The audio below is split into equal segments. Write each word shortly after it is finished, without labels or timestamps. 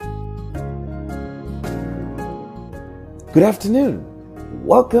Good afternoon.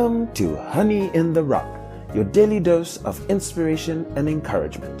 Welcome to Honey in the Rock, your daily dose of inspiration and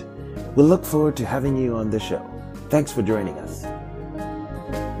encouragement. We'll look forward to having you on the show. Thanks for joining us.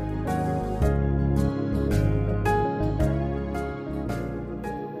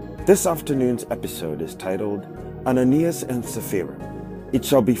 This afternoon's episode is titled Ananias and Sapphira. It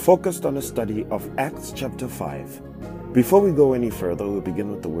shall be focused on a study of Acts chapter 5. Before we go any further, we'll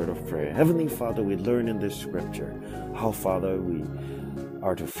begin with the word of prayer. Heavenly Father, we learn in this scripture how, Father, we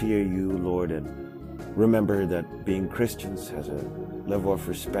are to fear you, Lord, and remember that being Christians has a level of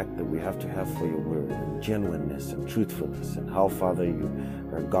respect that we have to have for your word, and genuineness and truthfulness, and how, Father, you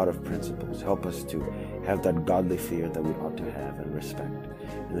are a God of principles. Help us to have that godly fear that we ought to have and respect.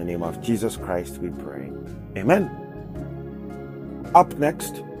 In the name of Jesus Christ we pray. Amen. Up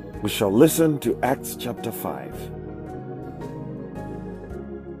next, we shall listen to Acts chapter 5.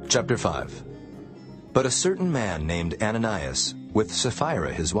 Chapter 5. But a certain man named Ananias, with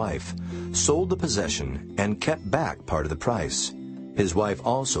Sapphira his wife, sold the possession and kept back part of the price, his wife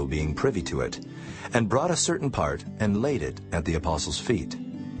also being privy to it, and brought a certain part and laid it at the apostles' feet.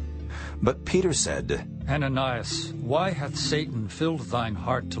 But Peter said, Ananias, why hath Satan filled thine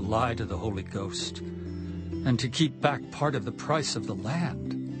heart to lie to the Holy Ghost, and to keep back part of the price of the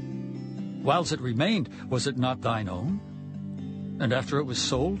land? Whiles it remained, was it not thine own? And after it was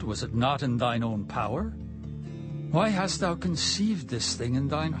sold, was it not in thine own power? Why hast thou conceived this thing in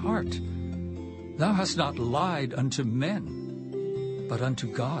thine heart? Thou hast not lied unto men, but unto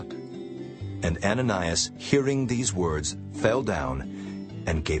God. And Ananias, hearing these words, fell down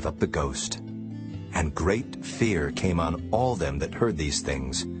and gave up the ghost. And great fear came on all them that heard these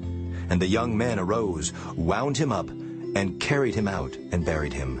things. And the young men arose, wound him up, and carried him out, and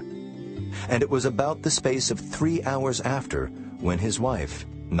buried him. And it was about the space of 3 hours after, when his wife,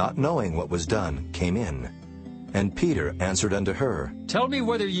 not knowing what was done, came in. And Peter answered unto her, Tell me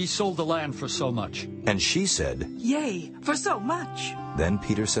whether ye sold the land for so much. And she said, Yea, for so much. Then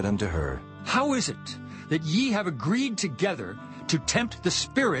Peter said unto her, How is it that ye have agreed together to tempt the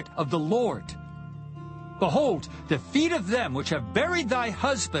Spirit of the Lord? Behold, the feet of them which have buried thy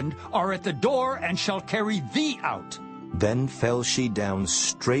husband are at the door, and shall carry thee out. Then fell she down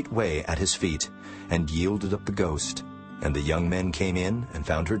straightway at his feet, and yielded up the ghost. And the young men came in, and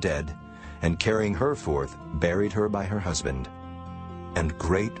found her dead, and carrying her forth, buried her by her husband. And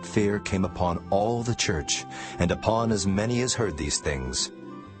great fear came upon all the church, and upon as many as heard these things.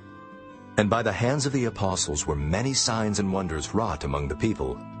 And by the hands of the apostles were many signs and wonders wrought among the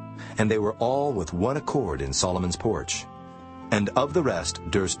people. And they were all with one accord in Solomon's porch. And of the rest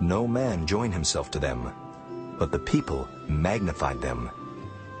durst no man join himself to them, but the people magnified them.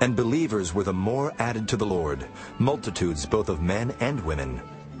 And believers were the more added to the Lord, multitudes both of men and women.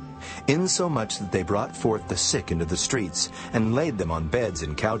 Insomuch that they brought forth the sick into the streets, and laid them on beds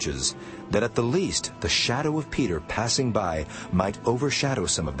and couches, that at the least the shadow of Peter passing by might overshadow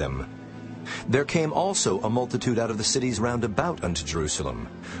some of them. There came also a multitude out of the cities round about unto Jerusalem,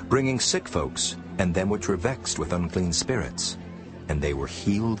 bringing sick folks, and them which were vexed with unclean spirits. And they were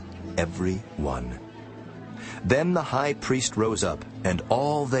healed every one. Then the high priest rose up, and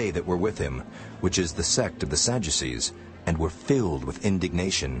all they that were with him, which is the sect of the Sadducees, and were filled with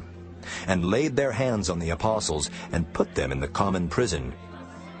indignation, and laid their hands on the apostles, and put them in the common prison.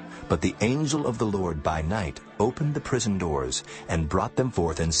 But the angel of the Lord by night opened the prison doors, and brought them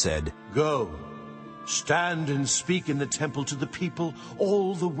forth, and said, Go, stand and speak in the temple to the people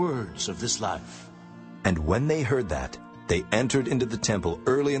all the words of this life. And when they heard that, they entered into the temple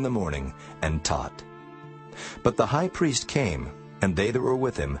early in the morning, and taught. But the high priest came, and they that were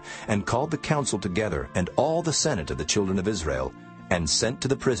with him, and called the council together, and all the senate of the children of Israel, and sent to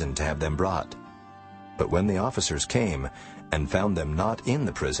the prison to have them brought. But when the officers came, and found them not in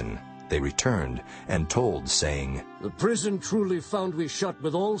the prison, they returned, and told, saying, The prison truly found we shut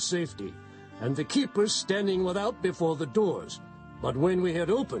with all safety, and the keepers standing without before the doors. But when we had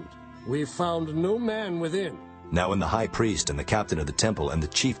opened, we found no man within. Now when the high priest and the captain of the temple and the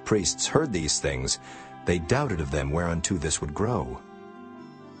chief priests heard these things, they doubted of them whereunto this would grow.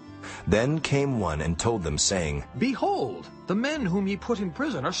 Then came one and told them, saying, Behold, the men whom ye put in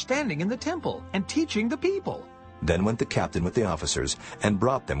prison are standing in the temple, and teaching the people. Then went the captain with the officers, and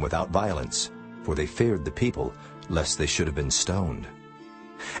brought them without violence, for they feared the people, lest they should have been stoned.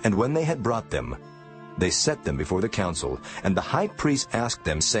 And when they had brought them, they set them before the council, and the high priest asked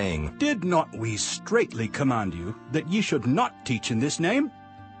them, saying, Did not we straitly command you that ye should not teach in this name?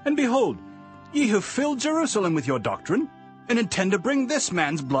 And behold, ye have filled Jerusalem with your doctrine, and intend to bring this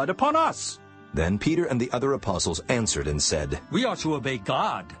man's blood upon us. Then Peter and the other apostles answered and said, We ought to obey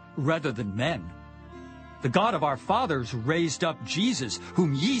God rather than men. The God of our fathers raised up Jesus,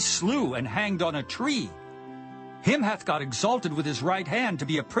 whom ye slew and hanged on a tree. Him hath God exalted with his right hand to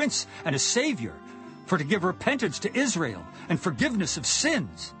be a prince and a savior, for to give repentance to Israel and forgiveness of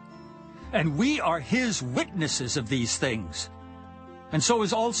sins. And we are his witnesses of these things. And so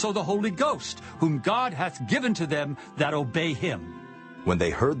is also the Holy Ghost, whom God hath given to them that obey him. When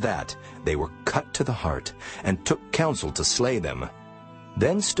they heard that, they were cut to the heart, and took counsel to slay them.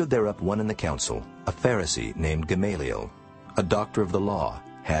 Then stood there up one in the council, a Pharisee named Gamaliel, a doctor of the law,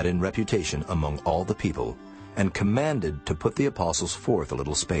 had in reputation among all the people, and commanded to put the apostles forth a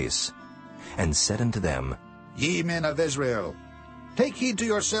little space, and said unto them, Ye men of Israel, take heed to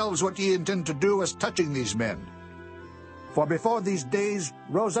yourselves what ye intend to do as touching these men. For before these days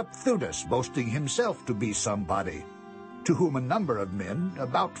rose up Theudas, boasting himself to be somebody, to whom a number of men,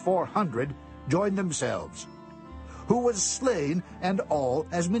 about 400, joined themselves, who was slain, and all,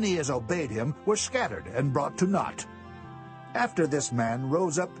 as many as obeyed him, were scattered and brought to naught. After this man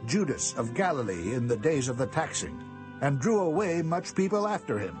rose up Judas of Galilee in the days of the taxing, and drew away much people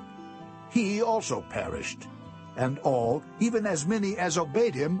after him. He also perished, and all, even as many as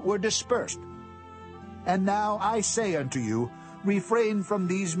obeyed him, were dispersed. And now I say unto you, refrain from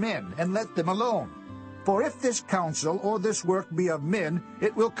these men, and let them alone. For if this counsel or this work be of men,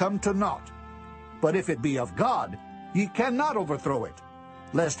 it will come to naught. But if it be of God, ye cannot overthrow it,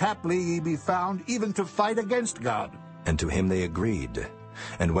 lest haply ye be found even to fight against God. And to him they agreed.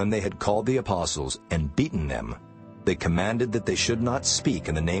 And when they had called the apostles and beaten them, they commanded that they should not speak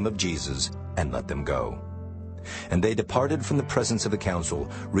in the name of Jesus, and let them go. And they departed from the presence of the council,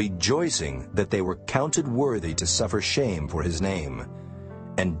 rejoicing that they were counted worthy to suffer shame for his name.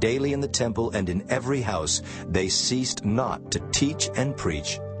 And daily in the temple and in every house they ceased not to teach and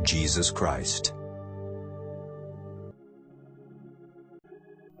preach Jesus Christ.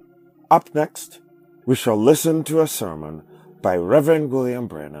 Up next, we shall listen to a sermon by Reverend William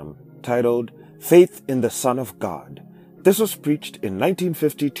Branham titled Faith in the Son of God. This was preached in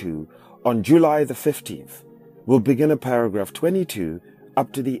 1952 on July the 15th. We'll begin at paragraph 22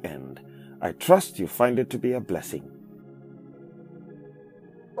 up to the end. I trust you find it to be a blessing.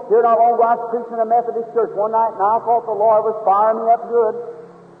 Here not long ago, I was preaching in a Methodist church one night, and I thought the Lord was firing me up good.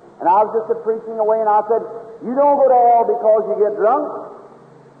 And I was just preaching away, and I said, you don't go to hell because you get drunk.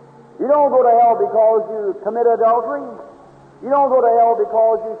 You don't go to hell because you commit adultery. You don't go to hell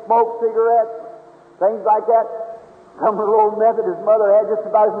because you smoke cigarettes, things like that. Some little old Methodist mother had just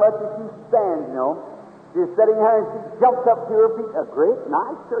about as much as she stands, you know. She was sitting there and she jumped up to her feet. A great,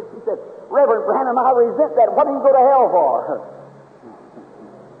 nice church. She said, Reverend Branham, I resent that. What do you go to hell for?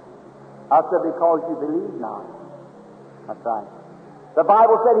 I said, because you believe not. That's right. The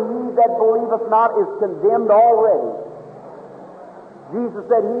Bible said, he that believeth not is condemned already. Jesus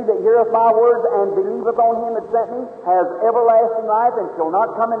said, he that heareth my words and believeth on him that sent me has everlasting life and shall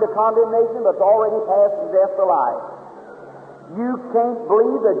not come into condemnation, but already passed from death to life. You can't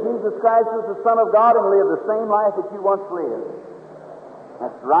believe that Jesus Christ is the Son of God and live the same life that you once lived.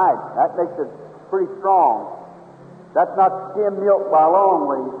 That's right. That makes it pretty strong. That's not skim milk by a long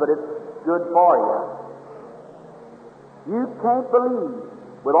ways, but it's good for you. You can't believe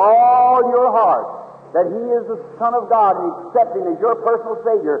with all your heart that he is the Son of God and accept him as your personal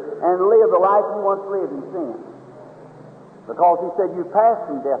Savior and live the life you once lived in sin. Because he said you passed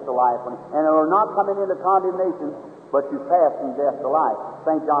from death to life and are not coming into condemnation, but you passed from death to life.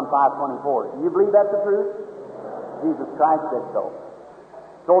 St. John 5:24. Do you believe that's the truth? Jesus Christ said so.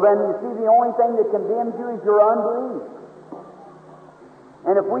 So then you see the only thing that condemns you is your unbelief.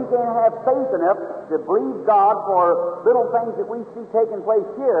 And if we can't have faith enough to believe God for little things that we see taking place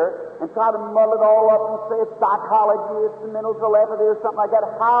here and try to muddle it all up and say it's psychology, it's the mental telepathy or something like that,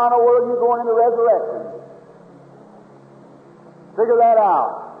 how in the world are you going into resurrection? Figure that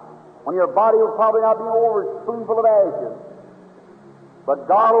out. When your body will probably not be over a spoonful of ashes. But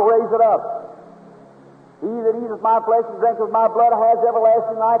God will raise it up. He that eateth my flesh and drinketh my blood has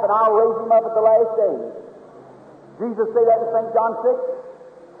everlasting life, and I'll raise him up at the last day. Jesus said that in St. John 6.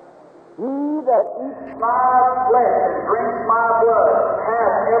 He that eats my flesh and drinks my blood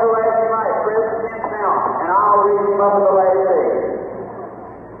has everlasting life, present tense now, and I'll raise him up at the last day.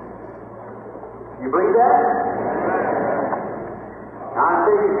 You believe that? Now I'm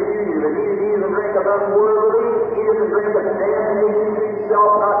taking to you that he that eats and drinketh unworthily, eateth and drinketh damnation to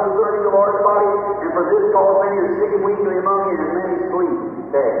himself, not discerning the Lord's body, and for this cause many are sick and weakly among you, and many sleep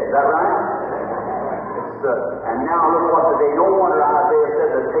dead. Is that right? And now look what today. No wonder Isaiah said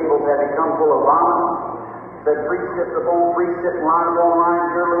the tables had become full of vomit. Said precept upon precept, line upon line,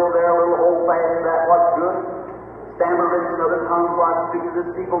 here a little, there a little, hold fast to that what's good. Stammer lips and other tongues while I speak to this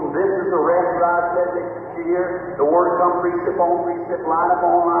people. This is the rest that I I said that you hear the Word come precept on precept, line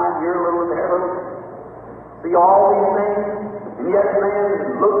upon line, here a little, there a little. See all these things, and yet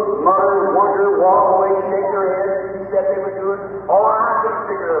men look, mutter, wonder, walk away, shake their heads, see that they would do it. Oh, I can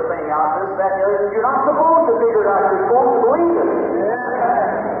figure the thing out, this, that, the other. You're not supposed to figure it out, you're supposed to believe it.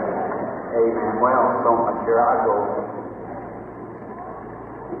 Yeah. Amen. Well, so much. Here I go.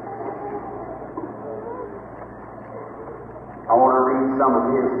 I want to read some of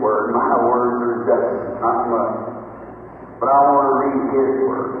His Word. My words are just not much. But I want to read His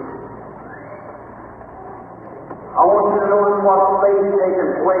Word. I want you to notice what faith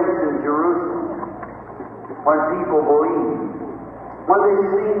taken place in Jerusalem when people believed, when they've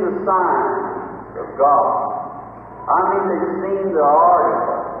seen the signs of God. I mean, they've seen the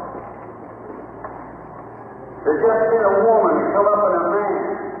article. There's just been a woman come up and a man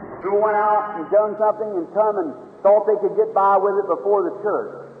who went out and done something and come and thought they could get by with it before the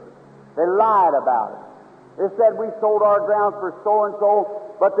church. They lied about it. They said, we sold our grounds for so and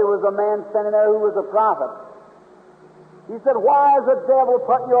so, but there was a man standing there who was a prophet. He said, why has the devil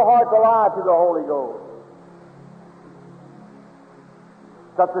put in your heart to lie to the Holy Ghost?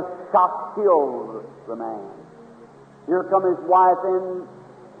 Such a shock killed the man. Here come his wife in,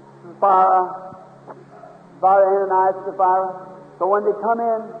 Sapphira, Ananias, Sapphira. So when they come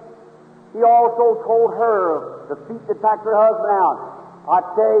in, he also told her of the feet that attacked her husband out. I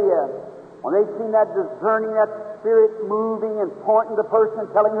tell you, when they seen that discerning, that spirit moving and pointing the person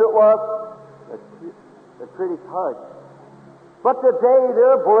and telling who it was, the critics hushed. But today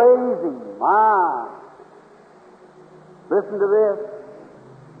they're blazing. My! Listen to this.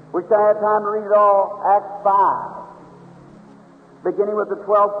 Wish I had time to read it all. Acts 5, beginning with the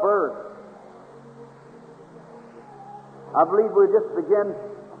 12th verse. I believe we just begin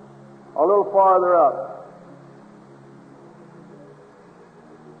a little farther up.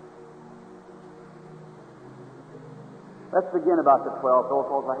 Let's begin about the 12th, though,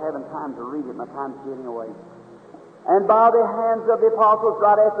 because I haven't time to read it. My time's getting away. And by the hands of the apostles,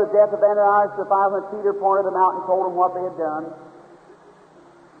 right after the death of Ananias, Sapphira, and Peter pointed them out and told them what they had done.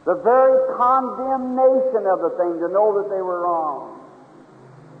 The very condemnation of the thing, to know that they were wrong,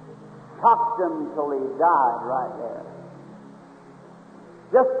 shocked them till they died right there.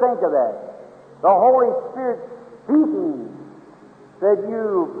 Just think of that. The Holy Spirit speaking said,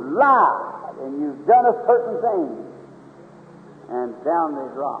 you've lied and you've done a certain thing. And down they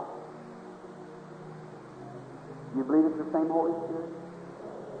dropped. You believe it's the same Holy Spirit?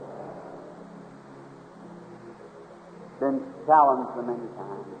 Been challenged so many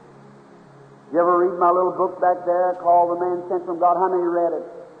times. You ever read my little book back there called The Man Sent from God? How many read it?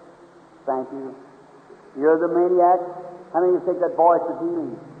 Thank you. You're the maniac. How many of you take that voice of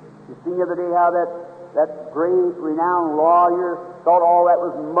healing? You seen the other day how that great, renowned lawyer thought all that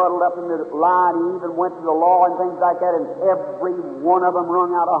was muddled up in the line. He even went to the law and things like that, and every one of them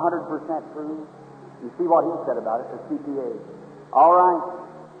rung out 100% true. You see what he said about it, the CPA. All right.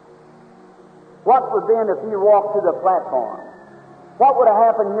 What would then if he walked to the platform? What would have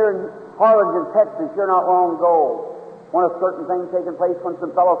happened here in Harlingen, Texas, here not long ago, when a certain thing taken place, when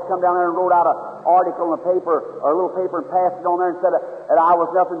some fellows come down there and wrote out an article in a paper, or a little paper, and passed it on there and said that I was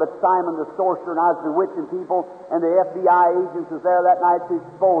nothing but Simon the sorcerer and I was bewitching people, and the FBI agents was there that night to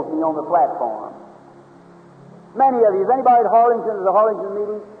expose me on the platform. Many of you, is anybody at Harlingen, at the Harlingen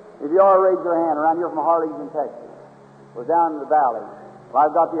meeting? If you are, raise your hand. Around here from Harlingen, Texas. We're down in the valley. Well,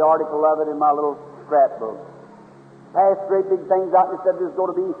 I've got the article of it in my little scrapbook. Passed great big things out and said there's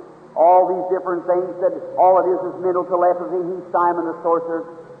going to be all these different things. Said all it is mental telepathy. He's Simon the sorcerer.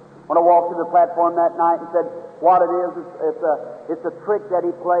 When I walked to the platform that night and said what it is, it's a trick that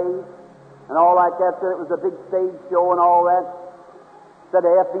he plays and all like that. Said it was a big stage show and all that. Said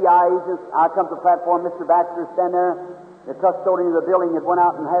the FBI agents. I come to the platform. Mr. Baxter stand there. The custodian of the building had went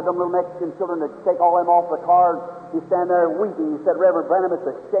out and had them little Mexican children to take all them off the cars. He stand there weeping. He said, Reverend Branham, it's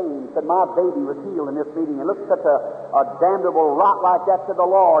a shame. He said, my baby was healed in this meeting. And looked such a damnable rot like that to the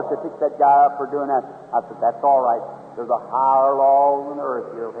Lord to pick that guy up for doing that. I said, that's all right. There's a higher law than earth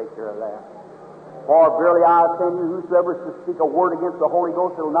here will take care of that. For verily I tell you, whosoever shall speak a word against the Holy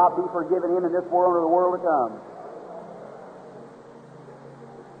Ghost, it will not be forgiven him in this world or the world to come.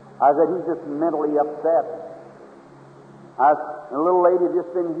 I said, he's just mentally upset. A little lady had just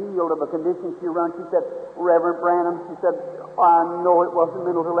been healed of a condition she run. She said, Reverend Branham, she said, I know it wasn't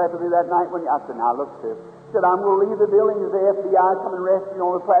mental telepathy that night when I said, now look, sis. She said, I'm going to leave the building if the FBI come and arrest you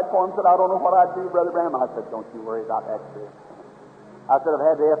on the platform. Said, I don't know what I'd do, Brother Branham. I said, don't you worry about that, sis. I said, I've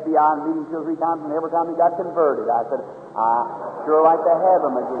had the FBI in meetings 2 or 3 times, and every time he got converted, I said, I sure like to have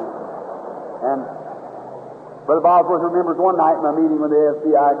him again. And Brother Bosworth remembers one night in my meeting when the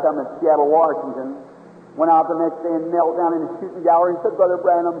FBI come in Seattle, Washington, went out the next day and knelt down in the shooting gallery and said, Brother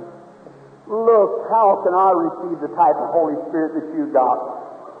Branham, look, how can I receive the type of Holy Spirit that you got?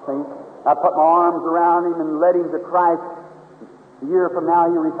 See? I put my arms around him and led him to Christ. A year from now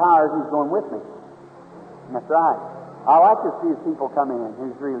he retires, he's going with me. And that's right. I like to see his people come in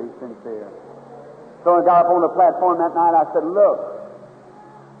who's really sincere. So I got up on the platform that night, I said, look,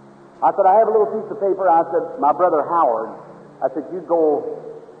 I said, I have a little piece of paper. I said, my brother Howard, I said, you go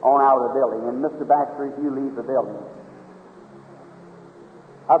on out of the building, and Mr. Baxter, you leave the building.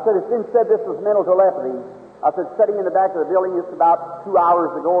 I said, it's been said this was mental telepathy. I said, sitting in the back of the building just about 2 hours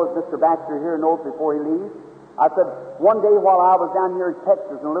ago, as Mr. Baxter here knows before he leaves, I said, one day while I was down here in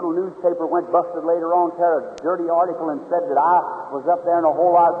Texas, and a little newspaper went busted later on, carried a dirty article and said that I was up there in a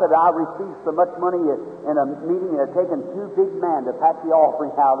whole lot, said I received so much money in a meeting it had taken 2 big men to pack the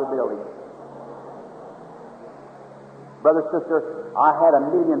offering out of the building. Brother, sister, I had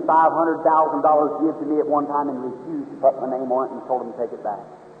 $1,500,000 given to me at one time and refused to put my name on it and told him to take it back.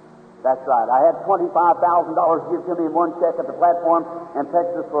 That's right. I had $25,000 given to me in one check at the platform in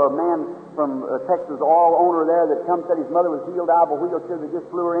Texas for a man from Texas oil owner there that come said his mother was healed out of a wheelchair. They just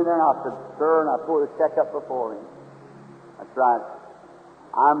flew her in there, and I said, sir, and I pulled the check up before him. That's right.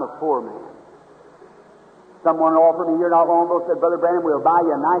 I'm a poor man. Someone offered me here not long ago, said, Brother Branham, we'll buy you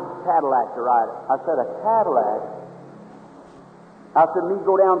a nice Cadillac to ride it. I said, a Cadillac? I said, me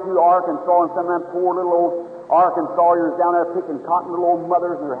go down through Arkansas, and some of them poor little old Arkansasians down there picking cotton, little old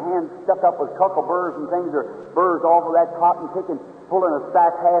mothers, and their hands stuck up with cuckleburrs and things, or burrs off of that cotton, pulling a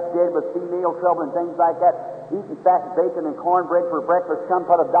sack half dead with female trouble and things like that, eating fat bacon and cornbread for breakfast, some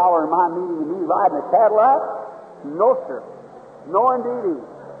put $1 in my meeting, and me riding a Cadillac? No, sir. No, indeedy.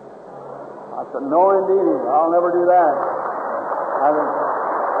 I said, no, indeedy. I'll never do that. I said,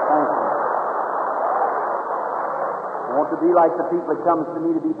 thank you. I want to be like the people that comes to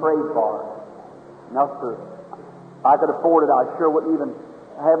me to be prayed for. No, sir. If I could afford it, I sure wouldn't even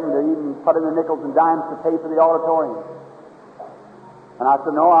have them to even put in the nickels and dimes to pay for the auditorium. And I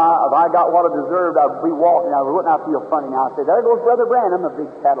said, no, if I got what I deserved, I'd be walking. I wouldn't I feel funny now. I said, there goes Brother Branham, a big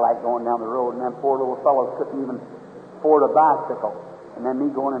Cadillac going down the road, and them poor little fellows couldn't even afford a bicycle. And then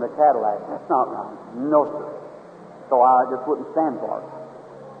me going in a Cadillac. That's not right. No, sir. So I just wouldn't stand for it.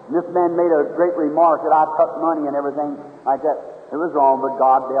 And this man made a great remark that I took money and everything like that. It was wrong, but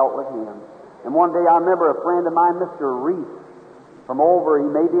God dealt with him. And one day I remember a friend of mine, Mr. Reese, from over, he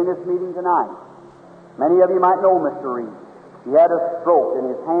may be in this meeting tonight. Many of you might know Mr. Reese. He had a stroke,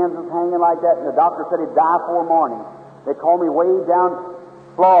 and his hands was hanging like that, and the doctor said he'd die before morning. They called me way down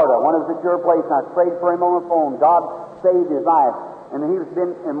Florida, one of the secure places, and I prayed for him on the phone. God saved his life. And he was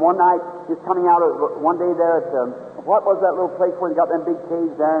been, and one night, he's coming out of, one day there at, what was that little place where they got them big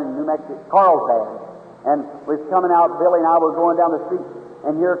caves there in New Mexico? Carlsbad. And was coming out, Billy and I were going down the street,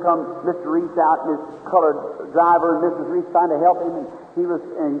 and here comes Mr. Reese out, and his colored driver, and Mrs. Reese trying to help him, and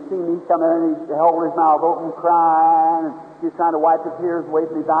he seen me come in, and he held his mouth open, crying, and he was trying to wipe the tears away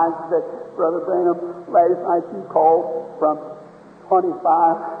from his eyes. He said, Brother Branham, last night you called from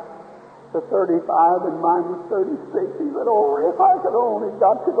 25 to 35, and mine was 36. He said, oh, if I could only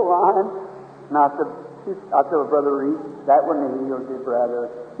got to the line. And I said, well, Brother Reese, that wouldn't have healed you, brother.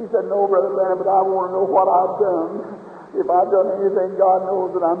 He said, no, Brother Branham, but I want to know what I've done. If I've done anything, God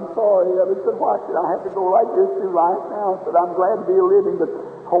knows that I'm sorry. I said, why should I have to go like this through life now? I said, I'm glad to be living, but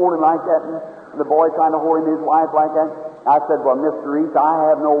holding like that, and the boy trying to hold him, his wife like that. I said, well, Mr. Reese,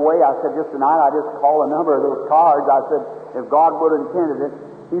 I have no way. I said, just tonight I just call a number of those cards. I said, if God would have intended it.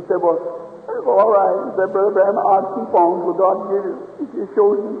 He said, well, all right. He said, Brother Branham, I'll keep on. Well, God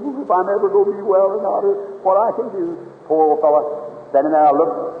shows me if I'm ever going to be well or not, or what I can do. Poor old fellow standing there. I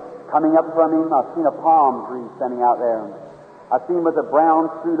looked. Coming up from him, I've seen a palm tree standing out there. I've seen him with a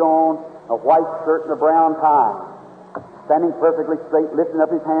brown suit on, a white shirt and a brown tie, standing perfectly straight, lifting up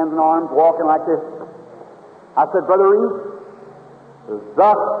his hands and arms, walking like this. I said, Brother Reese,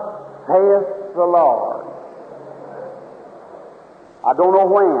 thus saith the Lord. I don't know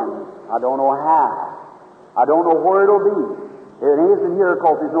when, I don't know how, I don't know where it'll be. It isn't here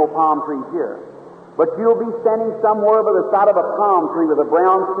because there's no palm trees here. But you'll be standing somewhere by the side of a palm tree with a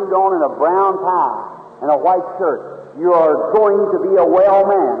brown suit on and a brown tie and a white shirt. You are going to be a well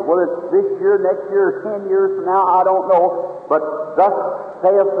man. Whether it's this year, next year, or 10 years from now, I don't know. But thus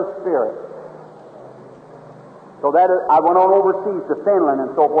saith the Spirit. So that I went on overseas to Finland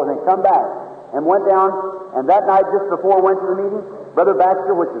and so forth and come back and went down. And that night, just before I went to the meeting, Brother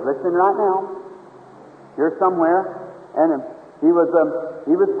Baxter, which is listening right now, here somewhere, and he was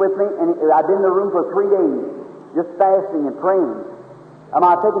with me, and I'd been in the room for 3 days, just fasting and praying. Am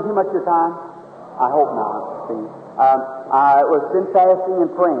I taking too much of your time? I hope not. See, I was been fasting and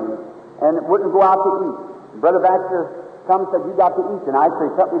praying, and wouldn't go out to eat. Brother Baxter come and said, "You got to eat tonight." So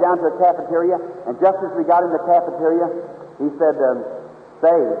he took me down to the cafeteria, and just as we got in the cafeteria, he said,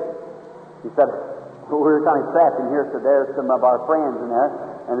 "Say," he said, we were kind of trapped in here, so there's some of our friends in there,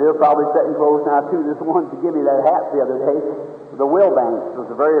 and they're probably sitting close now too. This one to give me that hat the other day, the Wilbanks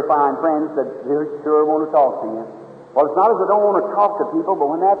was a very fine friend, said, "They sure want to talk to you." Well, it's not as I don't want to talk to people, but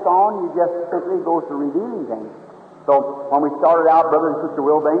when that's on, you just simply goes to revealing things. So when we started out, Brother and Sister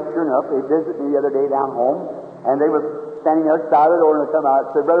Wilbanks, sure enough, they visited me the other day down home, and they were standing there outside the door, and they come out and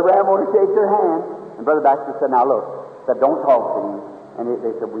said, "Brother Branham, I want to shake your hand." And Brother Baxter said, "Now look," said, "don't talk to me." And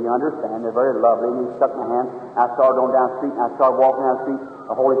they said, "We understand." They're very lovely. And he stuck my hand. I started going down the street, and I started walking down the street.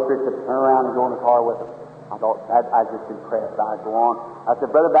 The Holy Spirit said, "Turn around and go in the car with them." I thought, I was just impressed. I'd go on. I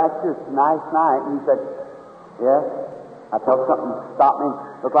said, "Brother Baxter, it's a nice night." And he said, "Yes." I felt something stop me.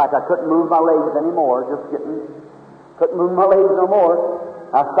 Looked like I couldn't move my legs anymore. Couldn't move my legs no more.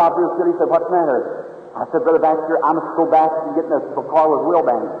 I stopped real still. He said, "What's the matter?" I said, "Brother Baxter, I must go back and get in the car with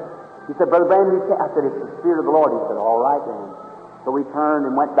Wilbanks." He said, "Brother Brandon, you can't." I said, "It's the Spirit of the Lord." He said, "All right then." So we turned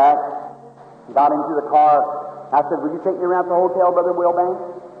and went back, got into the car. I said, "Will you take me around to the hotel, Brother Wilbanks?"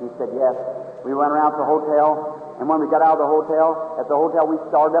 He said, "Yes." We went around to the hotel, and when we got out of the hotel, we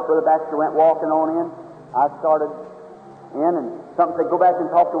started up. Brother Baxter went walking on in. I started in, and something said, "Go back and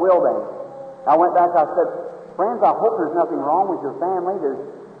talk to Wilbanks." I went back, I said, "Friends, I hope there's nothing wrong with your family. There's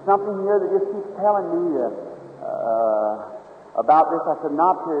something here that just keeps telling me about this." I said,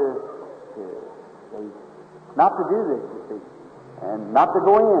 not to do this, you see, and not to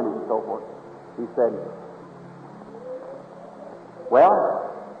go in, and so forth. He said, "Well,"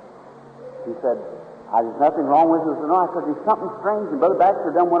 he said, "there's nothing wrong with us." No, I said, "There's something strange." And Brother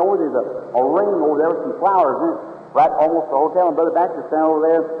Baxter done went over. There's a ring over there with some flowers in it, right almost the hotel. And Brother Baxter standing over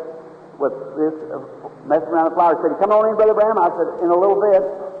there with this, messing around the flowers. He said, "Come on in, Brother Branham." I said, "In a little bit."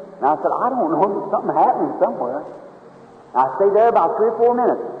 And I said, "I don't know. There's something happening somewhere." And I stayed there about 3 or 4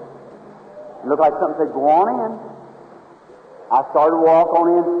 minutes. It looked like something said, "Go on in." I started to walk on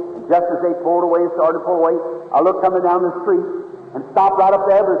in, and just as they pulled away and started to pull away, I looked coming down the street and stopped right up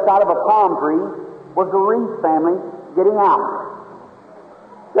there by the side of a palm tree was the Reese family getting out.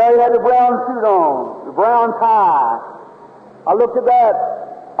 There he had the brown suit on, the brown tie. I looked at that.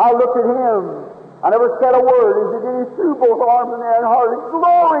 I looked at him. I never said a word as he did. He threw both arms in there and hollered,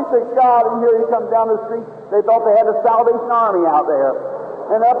 "Glory to God!" And here he comes down the street. They thought they had the Salvation Army out there.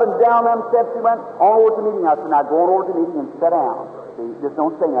 And up and down them steps he went on over to the meeting. I said, "Now go on over to the meeting and sit down. See, just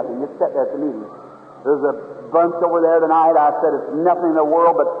don't say nothing. Just sit there at the meeting. There's a bunch over there tonight." I said, "It's nothing in the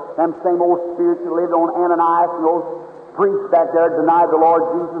world but them same old spirits that lived on Ananias and those priests back there denied the Lord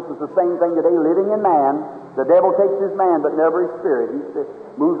Jesus. It's the same thing today, living in man. The devil takes his man, but never his spirit. He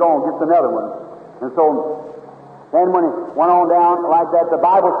moves on, gets another one." And so then when it went on down like that, the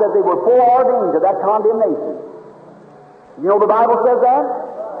Bible says they were foreordained to that condemnation. You know the Bible says that?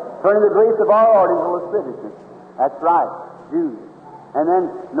 Turning the grace of our Lord into lasciviousness. That's right, Jews. And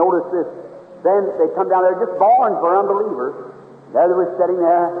then notice this. Then they come down there just bawling for unbelievers. There they were sitting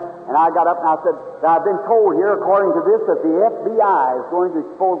there, and I got up and I said, "I've been told here, according to this, that the FBI is going to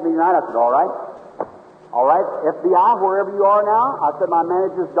expose me tonight." I said, "All right. All right, FBI, wherever you are now." I said, "My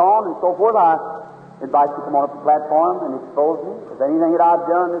manager's gone," and so forth. I invite you to come on up the platform and expose me. If anything that I've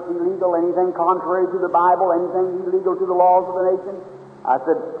done that's illegal, anything contrary to the Bible, anything illegal to the laws of the nation, I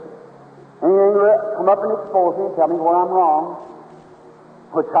said, anything, come up and expose me and tell me where I'm wrong.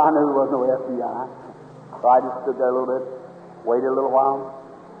 Which I knew was no FBI. So I just stood there a little bit, waited a little while.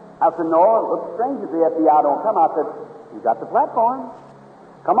 I said, "No, it looks strange if the FBI don't come." I said, "You got the platform.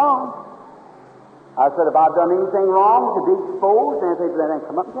 Come on." I said, "If I've done anything wrong to be exposed," and then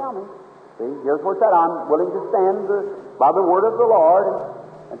come up and tell me. See, here's where it said, I'm willing to stand by the word of the Lord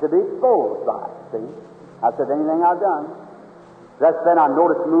and to be exposed by it. See? I said, anything I've done. Just then I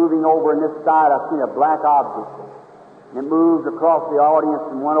noticed moving over on this side, I seen a black object. It moved across the audience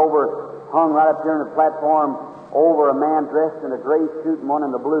and went over, hung right up there on the platform over a man dressed in a gray suit and one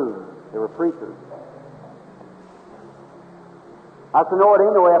in the blue. They were preachers. I said, "No, it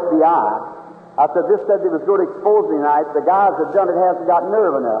ain't no FBI." I said, "This said they was going to expose me tonight. The guys that done it hasn't got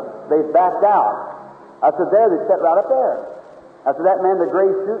nerve enough. They've backed out." I said, "There, they sat right up there." I said, "That man in the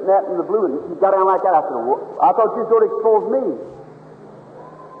gray suit and that in the blue." And he got down like that. I said, "Well, I thought you was going to expose me."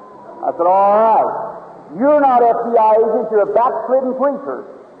 I said, "All right. You're not FBI agents. You're a backslidden preacher."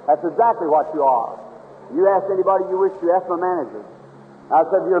 That's exactly what you are. You ask anybody you wish to, ask my manager. I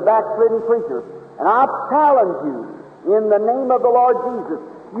said, "You're a backslidden preacher. And I challenge you in the name of the Lord Jesus,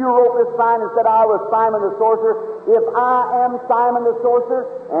 You wrote this sign and said, I was Simon the sorcerer. If I am Simon the sorcerer,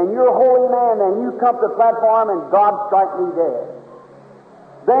 and you're a holy man, then you come to the platform and God strike me dead.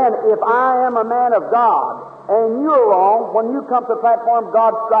 Then, if I am a man of God, and you're wrong, when you come to the platform,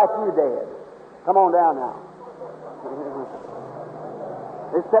 God strike you dead. Come on down now.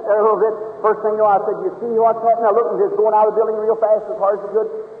 They sat there a little bit. First thing you know, I said, you see what's happening? I looked and just going out of the building real fast as hard as he could.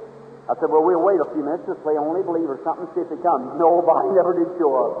 I said, well, we'll wait a few minutes, just play Only Believe or something, see if he comes. Nobody never did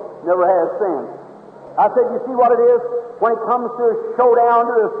show up. Never has since. I said, you see what it is? When it comes to a showdown,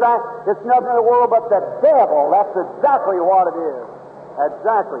 to a strike, it's nothing in the world but the devil. That's exactly what it is.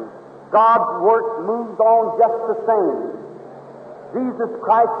 Exactly. God's work moves on just the same. Jesus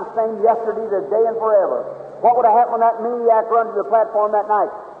Christ the same yesterday, today, and forever. What would have happened when that maniac run to the platform that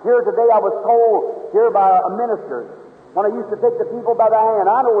night? Here today I was told here by a minister, when I used to take the people by the hand.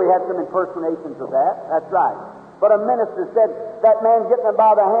 I know we had some impersonations of that. That's right. But a minister said, that man getting them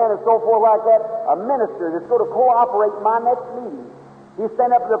by the hand and so forth like that, a minister that's going to cooperate in my next meeting, he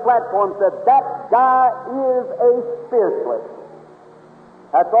stand up to the platform and said, that guy is a spiritualist.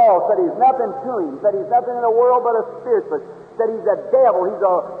 That's all. Said he's nothing to him. Said he's nothing in the world but a spiritualist. Said he's a devil.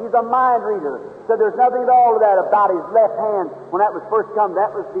 He's a mind reader. Said there's nothing at all of that about his left hand. When that was first come,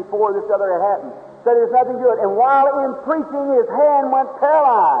 that was before this other had happened. Said there's nothing to it. And while in preaching, his hand went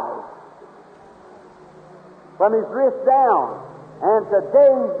paralyzed from his wrist down. And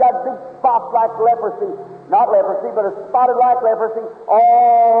today he's got big spots like leprosy. Not leprosy, but a spotted like leprosy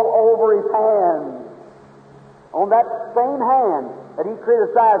all over his hand. On that same hand that he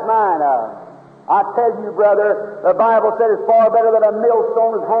criticized mine of. I tell you, brother, the Bible said it's far better that a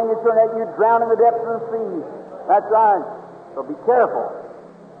millstone is hanging to your neck, you drown in the depths of the sea. That's right. So be careful.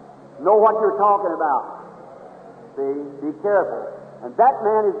 Know what you're talking about. See? Be careful. And that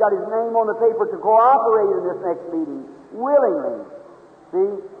man has got his name on the paper to cooperate in this next meeting, willingly.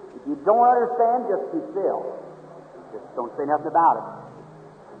 See? If you don't understand, just be still. Just don't say nothing about it.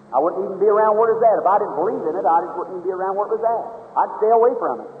 I wouldn't even be around where it's at. If I didn't believe in it, I just wouldn't even be around where it was at. I'd stay away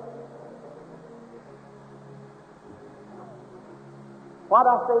from it. Why'd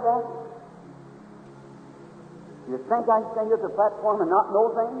I say that? You think I can stand here at the platform and not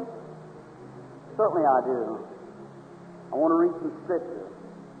know things? Certainly I do. I want to read some scripture.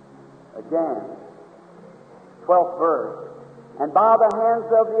 Again, 12th verse. And by the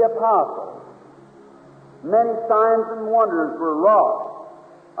hands of the apostles, many signs and wonders were wrought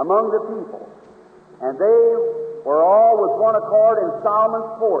among the people, and they were all with one accord in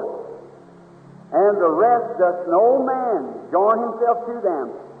Solomon's porch. And the rest doth no man join himself to them,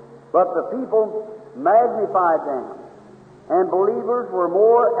 but the people magnified them, and believers were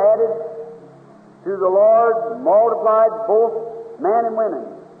more added to the Lord, multiplied both men and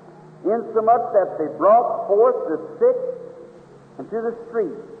women, insomuch that they brought forth the sick into the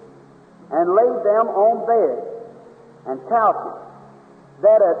street, and laid them on beds and couches,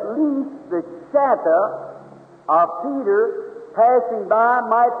 that at least the shadow of Peter passing by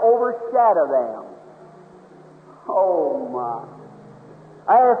might overshadow them. Oh my.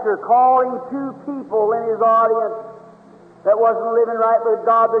 After calling two people in his audience that wasn't living right with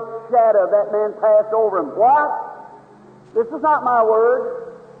God, the shadow of that man passed over him. What? This is not my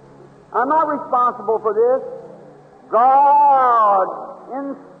word. I'm not responsible for this. God,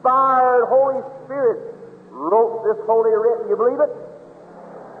 inspired Holy Spirit, wrote this Holy Writ. You believe it?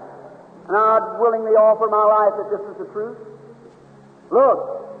 And I'd willingly offer my life that this is the truth. Look,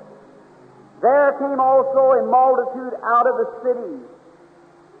 there came also a multitude out of the city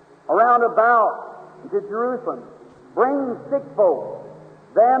around about to Jerusalem, bringing sick folk,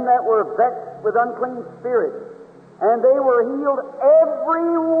 them that were vexed with unclean spirits, and they were healed,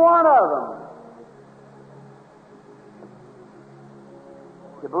 every one of them.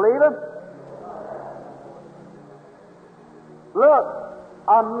 You believe it? Look,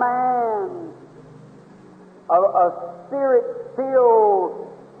 a man, a spirit-filled,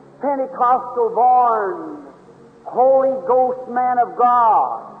 Pentecostal-born, Holy Ghost man of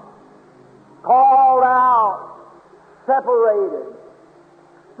God, called out, separated,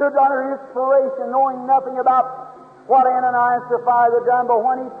 stood under inspiration, knowing nothing about what Ananias and Sapphira had done, but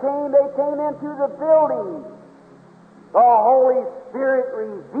when they came into the building, the Holy Spirit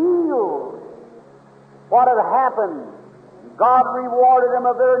revealed what had happened. God rewarded them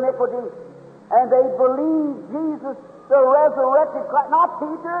of their iniquity, and they believed Jesus, the resurrected Christ, not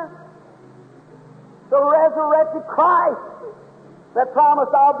Peter, the resurrected Christ that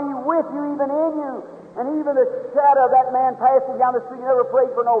promised, I'll be with you, even in you. And even the shadow of that man passing down the street never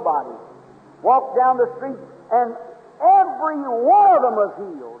prayed for nobody. Walked down the street, and every one of them was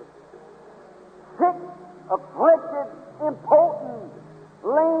healed. Sick, afflicted, impotent,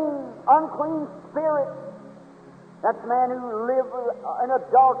 lame, unclean spirit. That's the man who lived in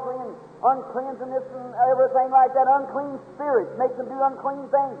adultery and uncleanness and everything like that. Unclean spirits make them do unclean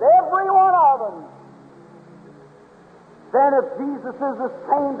things. Every one of them. Then if Jesus is the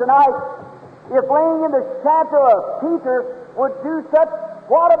same tonight, if laying in the shadow of Peter would do such,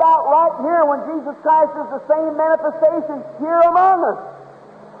 what about right here when Jesus Christ is the same manifestation here among us?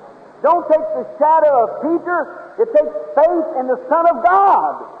 Don't take the shadow of Peter. It takes faith in the Son of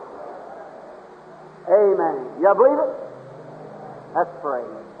God. Amen. You believe it? Let's pray.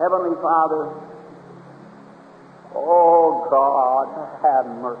 Heavenly Father, oh God, have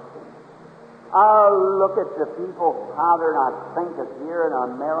mercy. I look at the people, Father, and I think of here in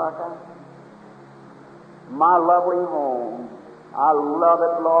America, my lovely home. I love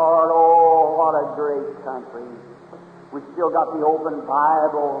it, Lord. Oh, what a great country. We still got the open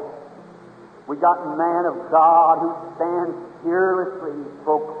Bible. We got a man of God who stands fearlessly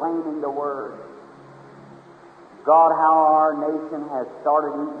proclaiming the Word. God, how our nation has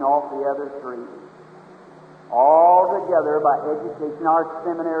started eating off the other tree. All together by education, our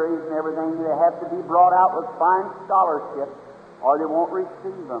seminaries and everything, they have to be brought out with fine scholarships or they won't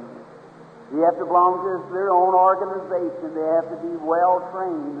receive them. They have to belong to their own organization. They have to be well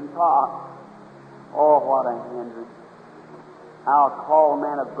trained and taught. Oh, what a hindrance. How a called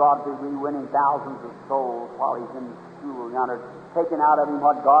man of God to be winning thousands of souls while he's in school yonder, taking out of him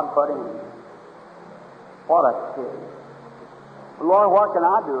what God put in him. What a pity. Lord, what can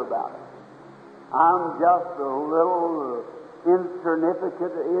I do about it? I'm just a little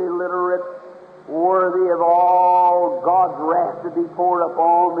insignificant, illiterate, worthy of all God's wrath to be poured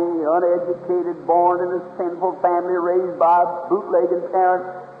upon me, uneducated, born in a sinful family, raised by bootlegging parents.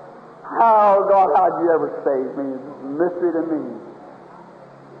 How, God, how'd you ever save me? It's a mystery to me.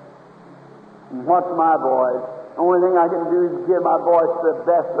 And what's my voice? The only thing I can do is give my voice the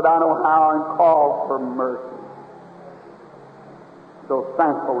best that I know how and call for mercy. So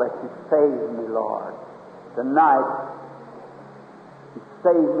thankful that you saved me, Lord. Tonight, you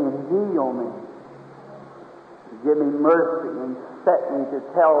saved me and healed me. You give me mercy and set me to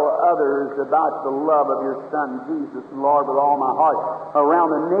tell others about the love of your Son, Jesus, Lord, with all my heart. Around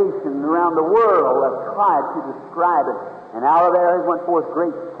the nation, around the world, I've tried to describe it. And out of there went forth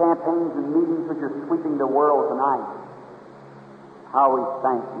great campaigns and meetings which are sweeping the world tonight. How we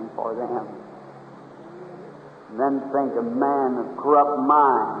thank you for them. And then think of man of corrupt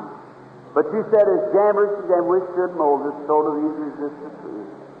mind. But you said, as Jambres and withstood Moses, so do these resist the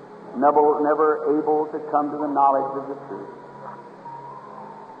truth. Never able to come to the knowledge of the truth.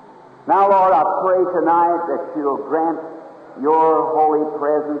 Now, Lord, I pray tonight that you'll grant your holy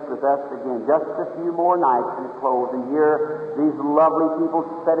presence with us again. Just a few more nights and close and hear these lovely people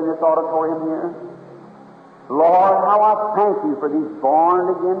sit in this auditorium here. Lord, how I thank you for these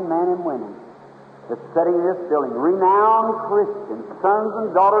born-again men and women that's sitting in this building, renowned Christians, sons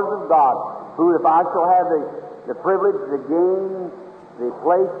and daughters of God, who, if I shall have the privilege to gain the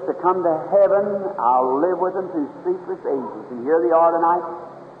place to come to heaven, I'll live with them through ceaseless ages. And here they are tonight,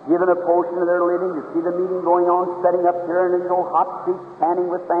 given a portion of their living to see the meeting going on, setting up here in these old hot seats, standing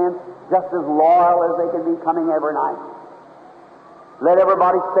with fans, just as loyal as they can be coming every night. Let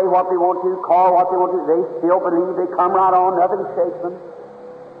everybody say what they want to, call what they want to. They still believe. They come right on. Nothing shakes them.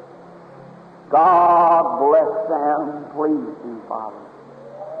 God bless them, please do, Father.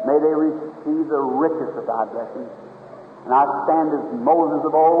 May they receive the richest of thy blessings. And I stand as Moses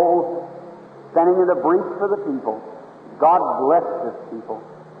of old, standing in the breach for the people. God bless this people.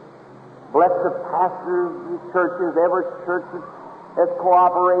 Bless the pastors, the churches, every church that's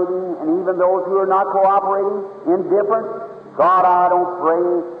cooperating, and even those who are not cooperating, indifferent. God, I don't pray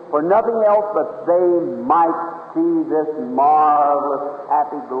for nothing else but they might see this marvelous,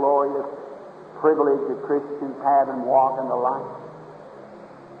 happy, glorious privilege that Christians have and walk in the light.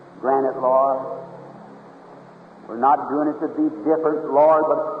 Grant it, Lord. We're not doing it to be different, Lord,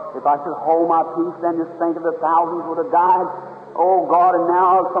 but if I should hold my peace, then just think of the thousands would have died. Oh, God, and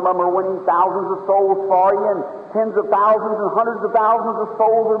now some of them are winning thousands of souls for you, and tens of thousands and hundreds of thousands of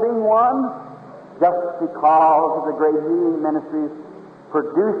souls are being won, just because of the great healing ministries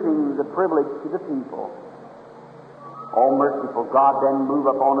producing the privilege to the people. Oh, merciful God, then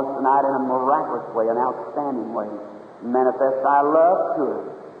move upon us tonight in a miraculous way, an outstanding way. Manifest thy love to us,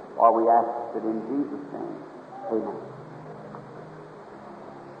 while we ask it in Jesus' name. Amen.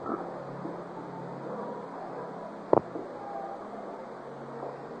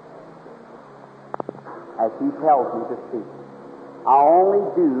 As he tells me to speak, I only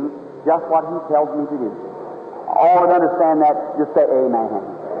do just what he tells me to do. All that understand that, just say amen.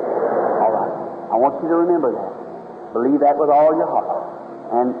 All right. I want you to remember that. Believe that with all your heart.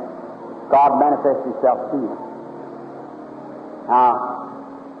 and God manifests Himself to you. Now,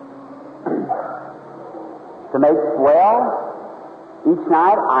 to make well, each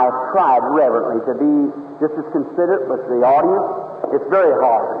night I have tried reverently to be just as considerate with the audience. It's very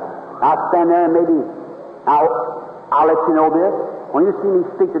hard. I stand there and maybe I'll let you know this. When you see me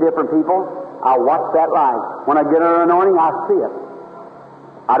speak to different people, I'll watch that light. When I get an anointing, I see it.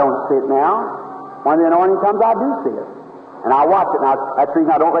 I don't see it now. When the anointing comes, I do see it. And I watch it. Now, that's the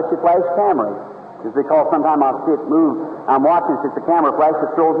reason I don't let you flash cameras. It's because sometimes I'll see it move. I'm watching, it's a camera flash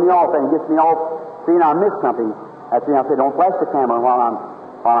that throws me off and gets me off, seeing I miss something. That's the reason I say, don't flash the camera while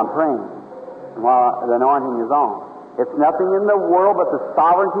I'm praying, and while the anointing is on. It's nothing in the world but the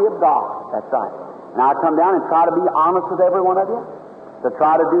sovereignty of God. That's right. And I come down and try to be honest with every one of you, to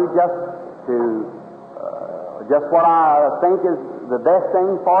try to do just what I think is the best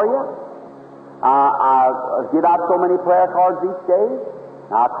thing for you. I give out so many prayer cards each day.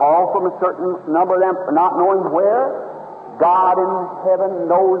 I call from a certain number of them, not knowing where. God in heaven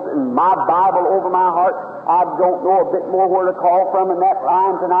knows, in my Bible over my heart, I don't know a bit more where to call from in that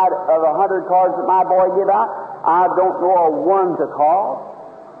line tonight of 100 cards that my boy give out. I don't know a one to call.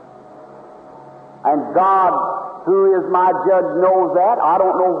 And God, who is my judge, knows that. I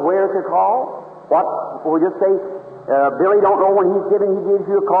don't know where to call. We'll just say, Billy don't know when he gives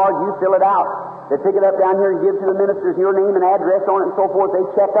you a card, you fill it out. They pick it up down here and give to the ministers your name and address on it and so forth. They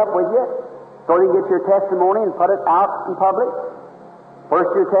check up with you so they get your testimony and put it out in public.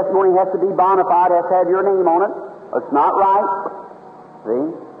 First, your testimony has to be bona fide, has to have your name on it. It's not right.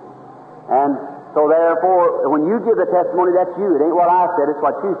 See? And so therefore, when you give the testimony, that's you. It ain't what I said, it's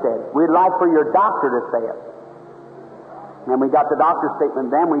what you said. We'd like for your doctor to say it. And we got the doctor's statement,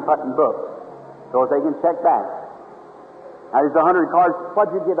 then we put in books so that they can check back. Now, there's 100 cards.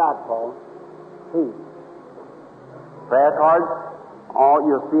 What'd you give out, Paul? Prayer cards, all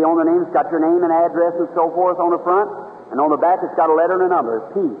you'll see on the name, it's got your name and address and so forth on the front, and on the back it's got a letter and a number,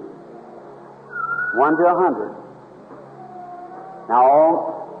 P. 1 to 100. Now,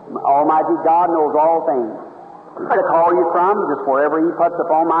 Almighty God knows all things. Where to call you from, just wherever He puts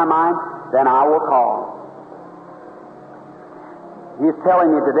upon my mind, then I will call. He's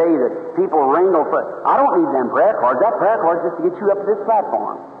telling me today that people wrangle for, I don't need them prayer cards. That prayer card's just to get you up to this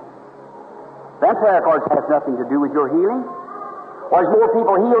platform. Them prayer cards has nothing to do with your healing. There's more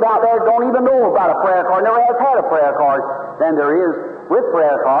people healed out there that don't even know about a prayer card, never has had a prayer card, than there is with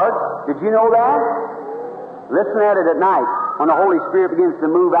prayer cards. Did you know that? Listen at it at night when the Holy Spirit begins to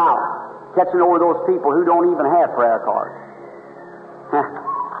move out, catching over those people who don't even have prayer cards.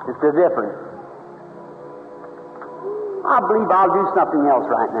 It's the difference. I believe I'll do something else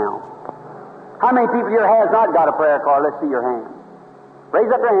right now. How many people here has not got a prayer card? Let's see your hand. Raise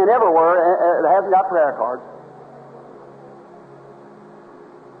up your hand everywhere that hasn't got prayer cards.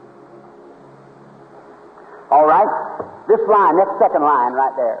 All right. This line, that second line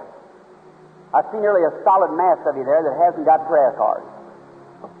right there. I see nearly a solid mass of you there that hasn't got prayer cards.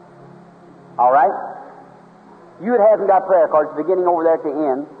 All right. You that hasn't got prayer cards, beginning over there at the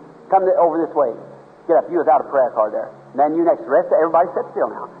end, come over this way. Get up. You without a prayer card there. And then you next. The rest of everybody sit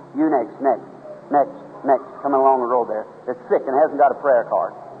still now. You next. Coming along the road there. That's sick and hasn't got a prayer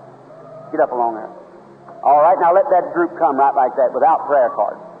card. Get up along there. All right, now let that group come right like that without prayer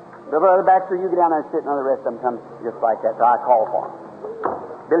cards. Brother Baxter, you get down there and sit, and the rest of them come just like that, so I call for them.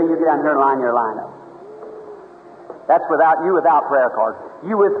 Billy, you get down here and line your line up. That's without prayer cards.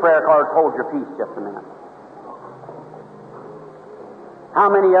 You with prayer cards, hold your peace just a minute. How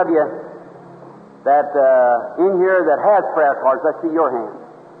many of you that in here that has prayer cards, let's see your hand.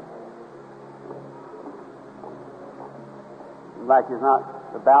 Like there's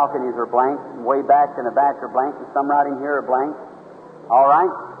not, the balconies are blank, and way back in the back are blank, and some right in here are blank. All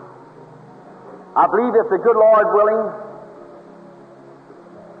right? I believe if the good Lord willing,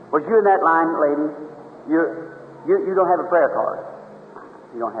 was you in that line, lady? You don't have a prayer card.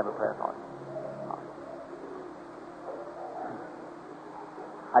 You don't have a prayer card.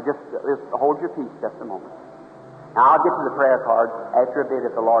 Just hold your peace just a moment. Now I'll get to the prayer cards after a bit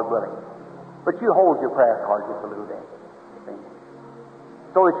if the Lord willing. But you hold your prayer card just a little bit.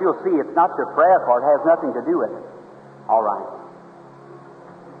 So that you'll see it's not your prayer card, has nothing to do with it. All right.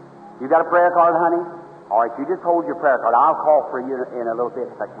 You got a prayer card, honey? All right, you just hold your prayer card. I'll call for you in a little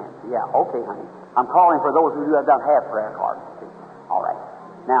bit if I can. Yeah, okay, honey. I'm calling for those who don't have prayer cards. All right.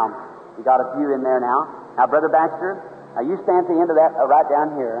 Now, you got a few in there now. Now, Brother Baxter, now you stand at the end of that right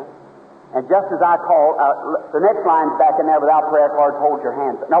down here. And just as I call, the next line's back in there without prayer cards, hold your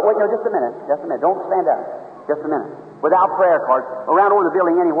hands. No, wait, no, just a minute. Don't stand up. Just a minute. Without prayer cards, around over the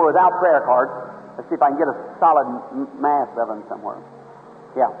building anywhere without prayer cards. Let's see if I can get a solid mass of them somewhere.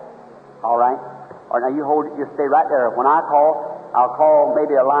 Yeah. All right. All right, now you hold it, just stay right there. When I call, I'll call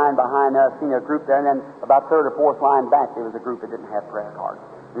maybe a line behind us, seen a group there, and then about third or fourth line back, there was a group that didn't have prayer cards.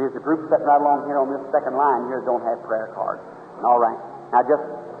 There's a group sitting right along here on this second line here that don't have prayer cards. All right. Now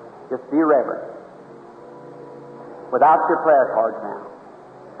just be reverent. Without your prayer cards now.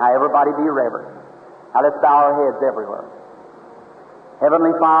 Now everybody be reverent. Now let's bow our heads everywhere.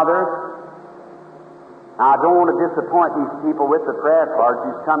 Heavenly Father, I don't want to disappoint these people with the prayer cards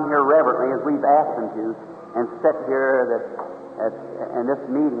who's come here reverently as we've asked them to, and sit here in this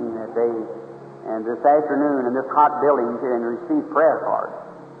meeting and this afternoon in this hot building and receive prayer cards.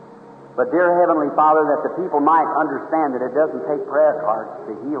 But dear Heavenly Father, that the people might understand that it doesn't take prayer cards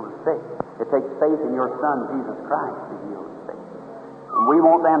to heal the sick. It takes faith in your Son, Jesus Christ, to heal the sick. And we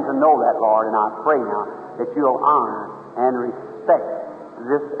want them to know that, Lord, and I pray now that you'll honor and respect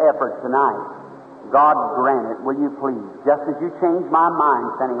this effort tonight. God grant it, will you please? Just as you changed my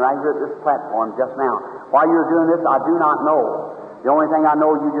mind standing right here at this platform just now. While you're doing this, I do not know. The only thing I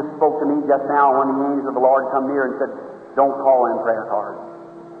know, you just spoke to me just now when the angels of the Lord come near and said, don't call in prayer cards.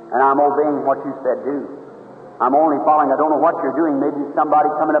 And I'm obeying what you said do. I'm only following. I don't know what you're doing. Maybe somebody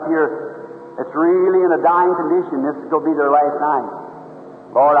coming up here that's really in a dying condition. This is going to be their last night.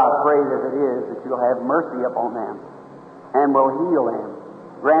 Lord, I pray that it is, that you'll have mercy upon them and will heal them.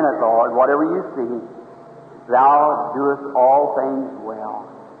 Grant it, Lord, whatever you see, thou doest all things well.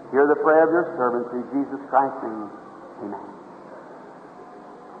 Hear the prayer of your servant through Jesus Christ's name. Amen.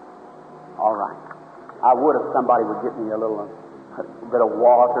 All right. I would if somebody would get me a bit of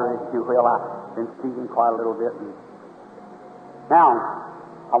water, if you will. I've been speaking quite a little bit. Now,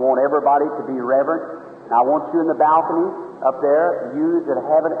 I want everybody to be reverent. And I want you in the balcony up there, you that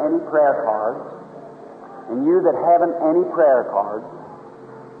haven't any prayer cards, and you that haven't any prayer cards,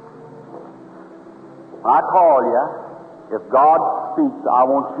 when I call you, if God speaks, I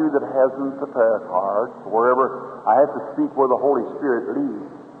want you that hasn't the prayer cards, wherever I have to speak where the Holy Spirit leads.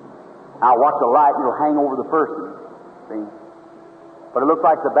 Now watch the light, and it'll hang over the person. See? But it looks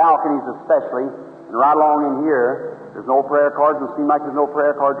like the balconies especially, and right along in here, there's no prayer cards. It seems like there's no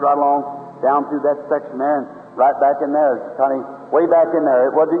prayer cards right along down through that section there, and right back in there. It's kind of way back in there.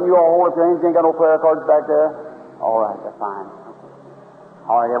 Well, didn't you all hold up your hands? You ain't got no prayer cards back there? All right, that's fine.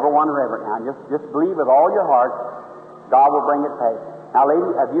 All right, everyone reverent now. Just believe with all your heart, God will bring it past. Now,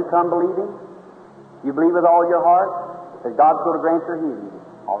 lady, have you come believing? You believe with all your heart that God's going to grant your healing?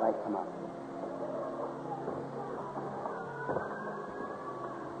 All right, come up.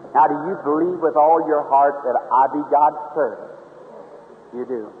 Now, do you believe with all your heart that I be God's servant? You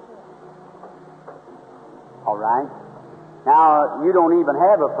do. All right. Now, you don't even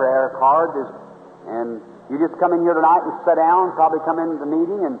have a prayer card, and you just come in here tonight and sit down, probably come into the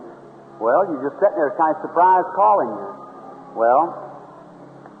meeting, and, well, you're just sitting there kind of surprised calling you. Well,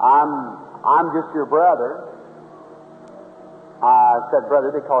 I'm just your brother. I said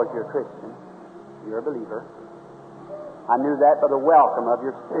brother because you're a Christian. You're a believer. I knew that by the welcome of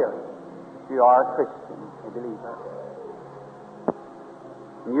your spirit. You are a Christian, a believer.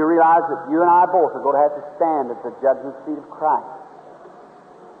 And you realize that you and I both are going to have to stand at the judgment seat of Christ.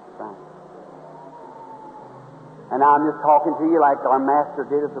 Right. And now I'm just talking to you like our Master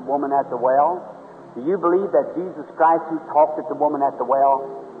did at the woman at the well. Do you believe that Jesus Christ, who talked at the woman at the well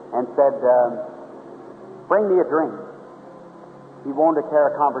and said, bring me a drink? He wanted to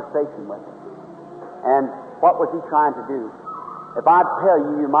carry a conversation with her. And what was he trying to do? If I'd tell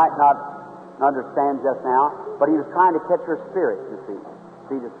you, you might not understand just now, but he was trying to catch her spirit, you see.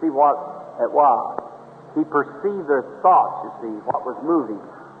 To see what it was. He perceived their thoughts, you see, what was moving.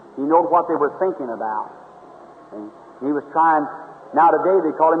 He knew what they were thinking about. See? He was trying, now today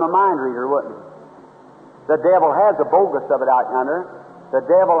they call him a mind reader, wouldn't he? The devil has a bogus of it out yonder. The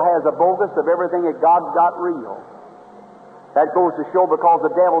devil has a bogus of everything that God's got real. That goes to show because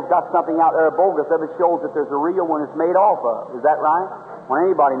the devil's got something out there, a bogus of it shows that there's a real one it's made off of. Is that right? When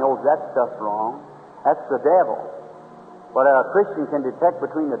anybody knows that stuff's wrong, that's the devil. But a Christian can detect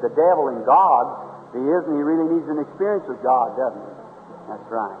between the devil and God. He really needs an experience with God, doesn't he? That's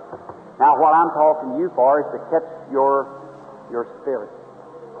right. Now, what I'm talking to you for is to catch your spirit,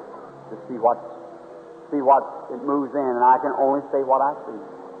 to see what it moves in, and I can only say what I see.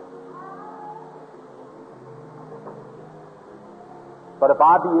 But if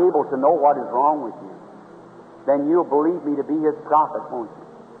I be able to know what is wrong with you, then you'll believe me to be His prophet, won't you?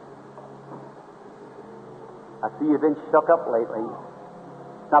 I see you've been shook up lately.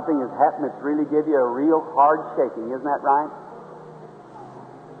 Something has happened that's really give you a real hard shaking. Isn't that right?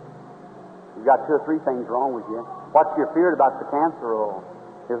 You've got 2 or 3 things wrong with you. What you're feared about the cancer roll.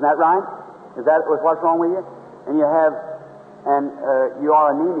 Isn't that right? Is that what's wrong with you? And you have And you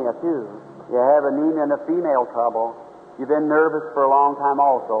are anemia, too. You have anemia and a female trouble. You've been nervous for a long time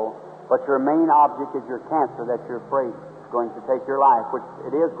also. But your main object is your cancer that you're afraid is going to take your life, which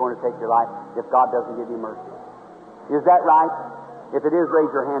it is going to take your life if God doesn't give you mercy. Is that right? If it is,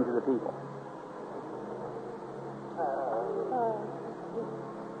 raise your hand to the people.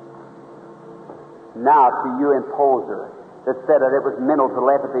 Now to you imposer that said that it was mental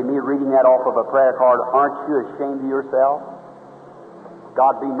telepathy, me reading that off of a prayer card, aren't you ashamed of yourself?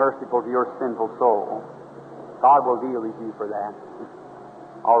 God be merciful to your sinful soul. God will deal with you for that.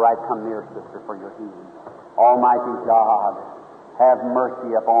 All right, come near, sister, for your healing. Almighty God, have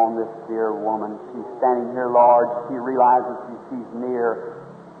mercy upon this dear woman. She's standing here, Lord. She realizes she's near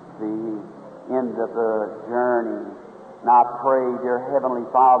the end of the journey. And I pray, dear Heavenly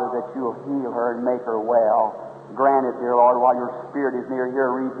Father, that you'll heal her and make her well. Grant it, dear Lord, while your Spirit is near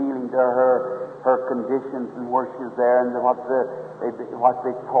here, revealing to her conditions and where she's there and what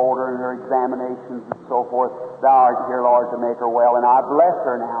they told her in her examinations and so forth. Thou art here, Lord, to make her well. And I bless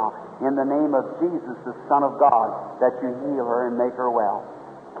her now in the name of Jesus, the Son of God, that you heal her and make her well.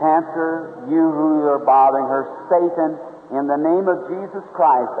 Cancer, you who are bothering her, Satan, in the name of Jesus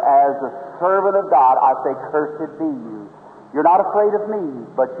Christ, as the servant of God, I say, cursed be you. You're not afraid of me,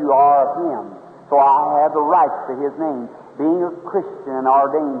 but you are of him. So I have the rights to his name. Being a Christian and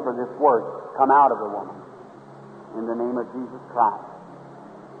ordained for this work, come out of the woman. In the name of Jesus Christ.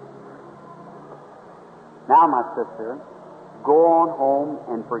 Now, my sister, go on home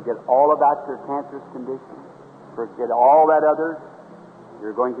and forget all about your cancerous condition. Forget all that others.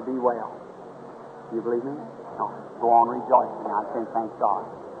 You're going to be well. You believe me? No. Go on rejoicing. I say thank God.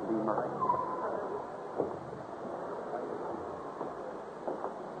 Be merciful.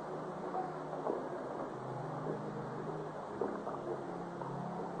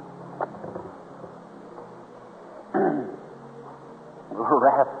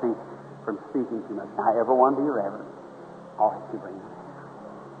 Harass me from speaking too much. Now, everyone be reverent. All right, you bring it.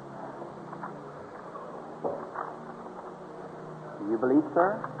 Do you believe,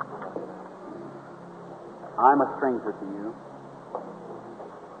 sir? I'm a stranger to you.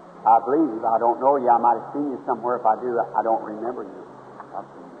 I believe. I don't know you. I might have seen you somewhere. If I do, I don't remember you.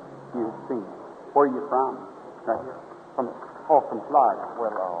 You've seen me. Where are you from? Right here. From Florida.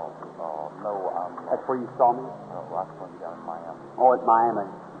 Well, no. That's where you saw me? I saw you down in Miami. Oh, at Miami.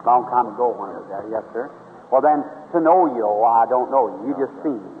 A long time ago when I was there. Yes, sir. Well, then, to know you, I don't know you. You just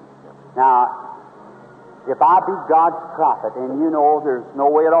seen me. Now, if I be God's prophet, and you know there's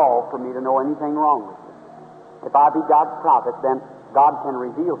no way at all for me to know anything wrong with you. If I be God's prophet, then God can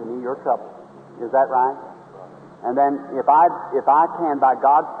reveal to me your trouble. Is that right? And then if I can, by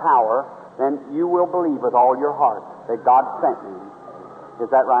God's power, then you will believe with all your heart that God sent me. Is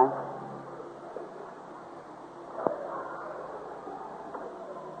that right?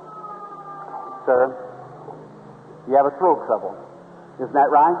 Sir, you have a throat trouble. Isn't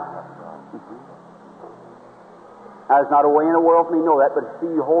that right? Mm-hmm. Now, there's not a way in the world for me to know that, but to see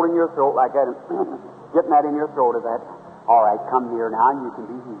you holding your throat like that and getting that in your throat, is that? All right, come here now and you can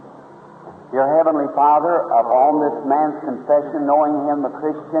be healed. Dear Heavenly Father, upon this man's confession, knowing him a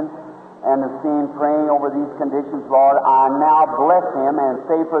Christian, and the scene praying over these conditions, Lord, I now bless him and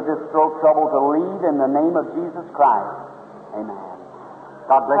say for this throat trouble to leave in the name of Jesus Christ. Amen.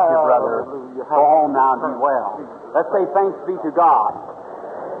 God bless you, brother. Go home now and be well. Let's say thanks be to God.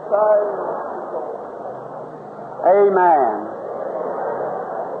 Amen.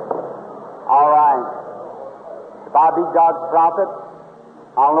 All right. If I be God's prophet,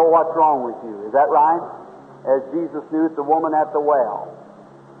 I'll know what's wrong with you. Is that right? As Jesus knew the woman at the well.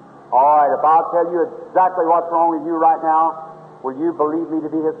 All right, if I'll tell you exactly what's wrong with you right now, will you believe me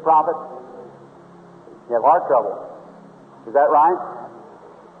to be his prophet? You have heart trouble. Is that right?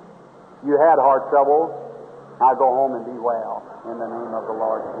 You had heart trouble. Now go home and be well in the name of the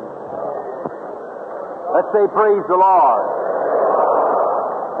Lord Jesus. Let's say praise the Lord.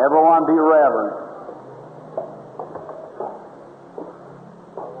 Everyone be reverent.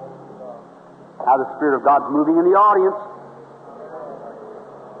 Now the Spirit of God's moving in the audience.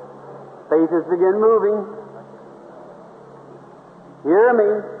 Faith is again moving. Hear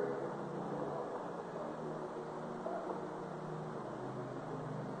me.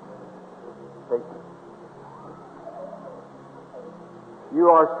 You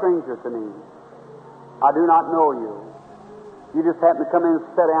are a stranger to me. I do not know you. You just happen to come in and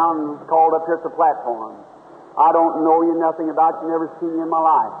sit down and was called up here at the platform. I don't know you, nothing about you, never seen you in my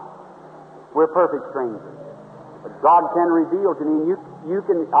life. We're perfect strangers. But God can reveal to me,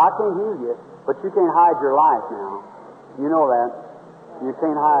 and I can't heal you, but you can't hide your life now. You know that. You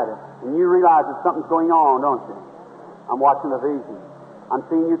can't hide it. And you realize that something's going on, don't you? I'm watching a vision. I'm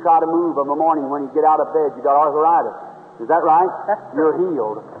seeing you try to move in the morning when you get out of bed. You got arthritis. Is that right? You're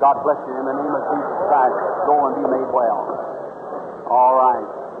healed. God bless you in the name of Jesus Christ. Go and be made well. All right.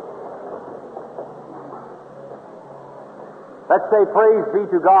 Let's say praise be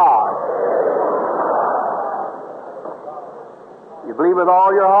to God. You believe with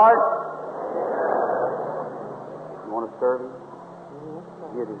all your heart? You want to serve Him?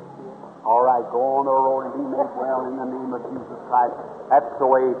 Get it. All right, go on the road and be made well in the name of Jesus Christ. That's the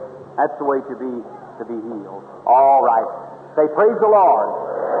way to be healed. All right. Say, praise the Lord.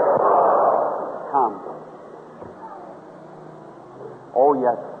 Come. Oh,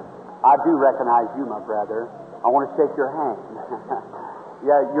 yes. I do recognize you, my brother. I want to shake your hand.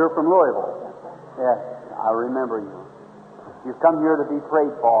 Yeah, you're from Louisville. Yes, I remember you. You've come here to be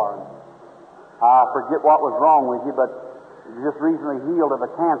prayed for. I forget what was wrong with you, but you're just recently healed of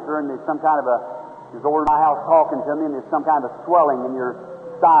a cancer, and there's some kind of he's over in my house talking to me, and there's some kind of a swelling in your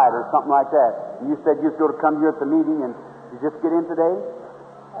side or something like that. And you said you was going to come here at the meeting, and you just get in today?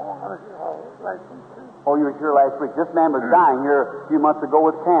 Oh, you were here last week. This man was dying here a few months ago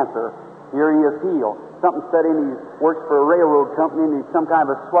with cancer. Here he is healed. Something said in he works for a railroad company, and he's some kind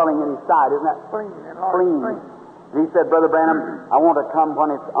of a swelling in his side. Isn't that? Spleen. He said, Brother Branham, I want to come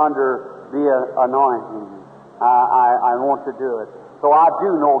when it's under the anointing. I want to do it. So I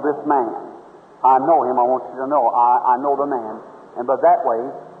do know this man. I know him. I want you to know. I know the man. And but that way,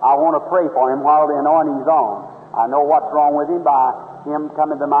 I want to pray for him while the anointing's on. I know what's wrong with him by him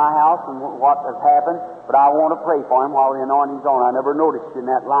coming to my house and what has happened, but I want to pray for him while the anointing's on. I never noticed you in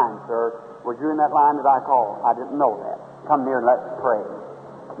that line, sir. Was you in that line that I called? I didn't know that. Come near and let's pray.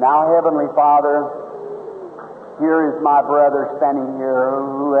 Now, Heavenly Father, here is my brother standing here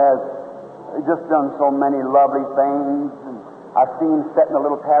who has just done so many lovely things. And I see him set in a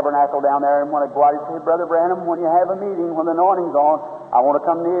little tabernacle down there, and when I go out, he said, Brother Branham, when you have a meeting, when the anointing's on, I want to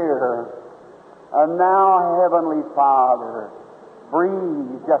come near. And now, Heavenly Father,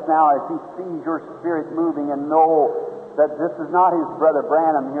 breathe just now as he sees your Spirit moving, and know that this is not his Brother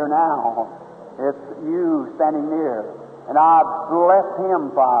Branham here now. It's you standing near. And I bless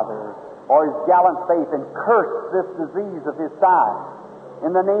him, Father, for his gallant faith, and curse this disease of his side.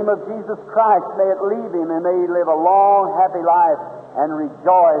 In the name of Jesus Christ, may it leave him, and may he live a long, happy life, and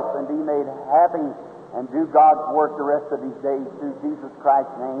rejoice, and be made happy, and do God's work the rest of his days. Through Jesus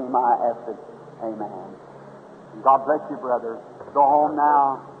Christ's name I ask it. Amen. God bless you, brother. Go home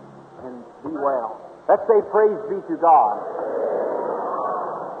now and be well. Let's say praise be to God.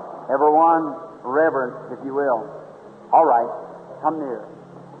 Everyone, reverence, if you will. All right, come near.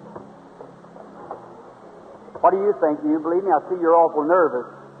 What do you think? Do you believe me? I see you're awful nervous.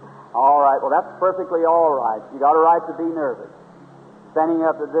 All right, well, that's perfectly all right. You got a right to be nervous, standing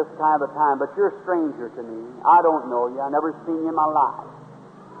up at this kind of time, but you're a stranger to me. I don't know you. I never seen you in my life.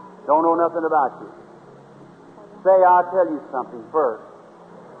 Don't know nothing about you. Say, I'll tell you something first.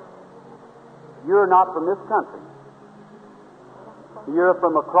 You're not from this country. You're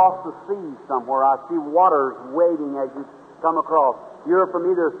from across the sea somewhere. I see waters waiting as you come across. You're from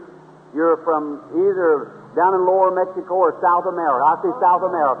either down in Lower Mexico or South America. I say South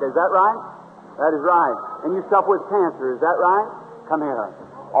America. Is that right? That is right. And you suffer with cancer. Is that right? Come here.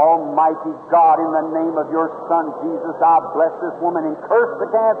 Almighty God, in the name of your Son, Jesus, I bless this woman and curse the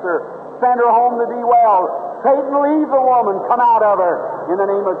cancer. Send her home to be well. Satan, leave the woman. Come out of her in the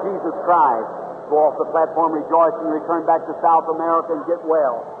name of Jesus Christ. Go off the platform rejoicing, return back to South America and get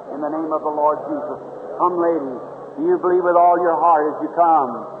well in the name of the Lord Jesus. Come, lady. Do you believe with all your heart as you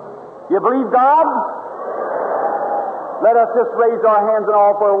come? You believe God? Let us just raise our hands and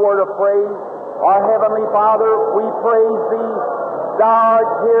offer a word of praise. Our Heavenly Father, we praise Thee. Thou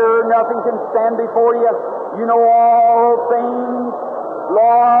art here, nothing can stand before you. You know all things.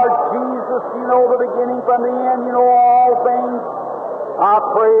 Lord Jesus, you know the beginning from the end. You know all things. I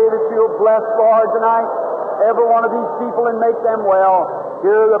pray that you'll bless, Lord, tonight every one of these people and make them well.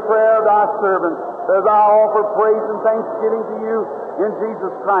 Hear the prayer of thy servant as I offer praise and thanksgiving to you in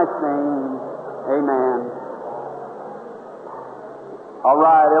Jesus Christ's name. Amen. All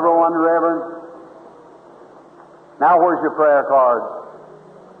right, everyone, Reverend. Now, where's your prayer card?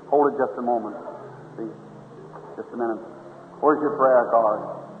 Hold it just a moment. See, just a minute. Where's your prayer card?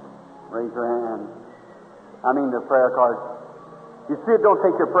 Raise your hand. I mean the prayer card. You see it, don't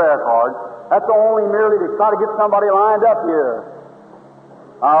take your prayer card. That's only merely to try to get somebody lined up here.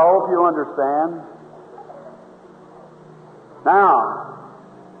 I hope you understand. Now,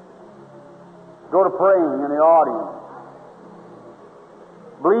 go to praying in the audience.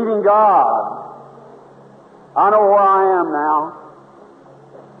 Believing God. I know where I am now.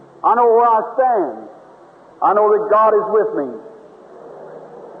 I know where I stand. I know that God is with me.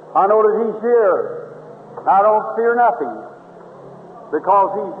 I know that He's here. I don't fear nothing because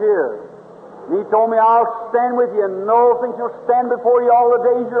He's here. And He told me, I'll stand with you, and no things will stand before you all the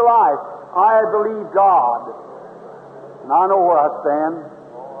days of your life. I believe God. And I know where I stand.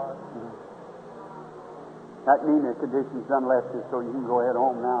 That means the condition's done left you, so you can go ahead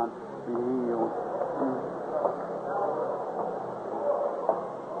home now and be healed.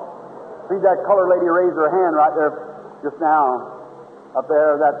 See that colored lady raise her hand right there just now. Up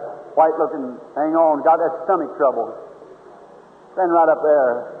there, that white-looking, hang on, got that stomach trouble. Stand right up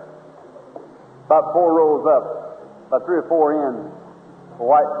there. About 4 rows up, about 3 or 4 in. A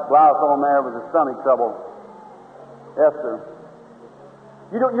white blouse on there with the stomach trouble. Yes, sir.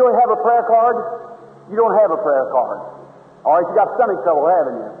 You don't have a prayer card? You don't have a prayer card. All right, you got stomach trouble,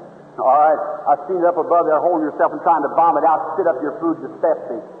 haven't you? All right, I've seen it up above there holding yourself and trying to vomit out, spit up your food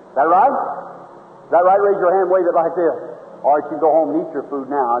dyspepsy. Is that right? Is that right? Raise your hand, wave it like this. All right, you go home and eat your food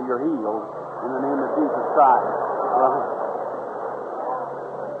now. You're healed in the name of Jesus Christ.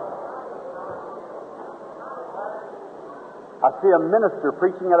 I see a minister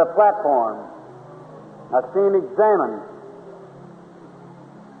preaching at a platform. I see him examined.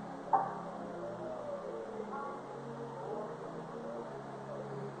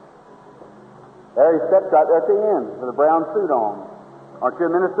 There he steps right there at the end with a brown suit on. Aren't you a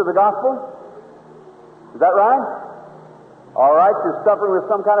minister of the gospel? Is that right? All right, you're suffering with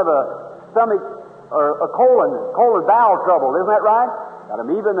some kind of a stomach or a colon bowel trouble. Isn't that right? Got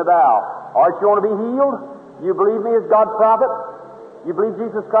amoeba in the bowel. All right, you want to be healed? You believe me as God's prophet? You believe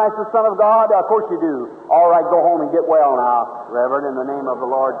Jesus Christ is the Son of God? Of course you do. All right, go home and get well now, Reverend, in the name of the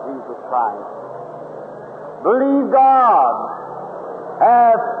Lord Jesus Christ. Believe God.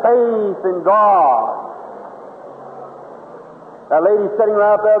 Have faith in God. That lady sitting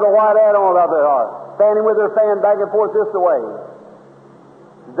right up there, the white hat on up there, standing with her fan back and forth this way.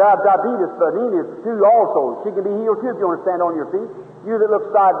 She's got diabetes, but anemia too also. She can be healed too if you want to stand on your feet. You that look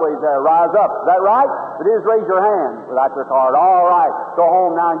sideways there, rise up. Is that right? If it is, raise your hand without your card. All right. Go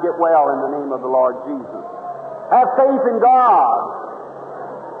home now and get well in the name of the Lord Jesus. Have faith in God.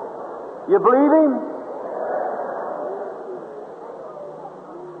 You believe Him?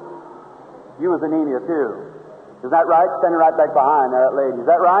 You was anemia too. Is that right? Standing right back behind there, that lady. Is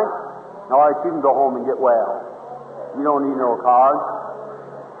that right? All right, you can go home and get well. You don't need no card.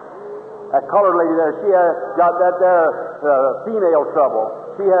 That colored lady there, she has got that there female trouble.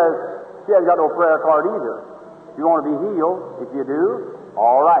 She hasn't got no prayer card either. If you want to be healed, if you do,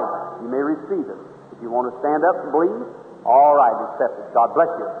 all right, you may receive it. If you want to stand up and believe, all right, accept it. God bless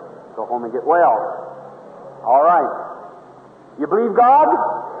you. Go home and get well. All right. You believe God?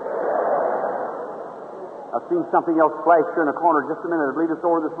 I've seen something else flash here in the corner just a minute. I believe it's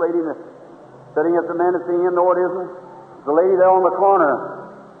over this lady sitting at the men at the end. No, it isn't. The lady there on the corner.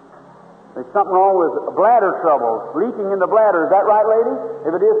 There's something wrong with bladder trouble, leaking in the bladder. Is that right, lady?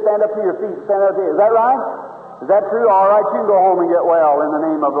 If it is, stand up to your feet. Stand up to your feet. Is that right? Is that true? All right, you can go home and get well in the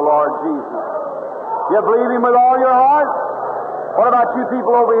name of the Lord Jesus. You believe Him with all your heart? What about you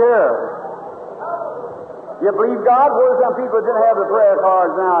people over here? You believe God? Where's some people that didn't have the prayer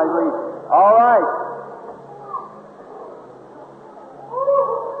cards now? All right.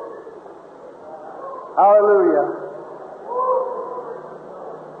 Hallelujah.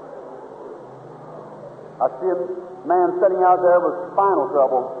 I see a man sitting out there with spinal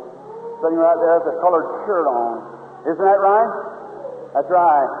trouble, sitting right there with a colored shirt on. Isn't that right? That's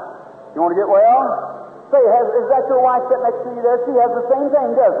right. You want to get well? Say, is that your wife sitting next to you there? She has the same thing,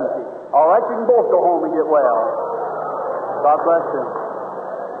 doesn't she? All right, you can both go home and get well. God bless you.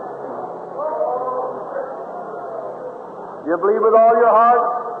 You believe with all your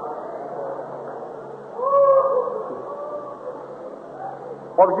heart?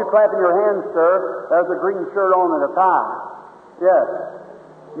 What was you clapping your hands, sir? There's a green shirt on and a tie. Yes.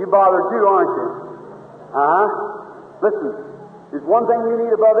 You bothered too, aren't you? Uh-huh. Listen, there's one thing you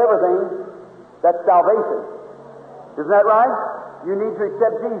need above everything. That's salvation. Isn't that right? You need to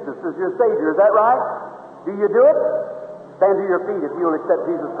accept Jesus as your Savior. Is that right? Do you do it? Stand to your feet if you'll accept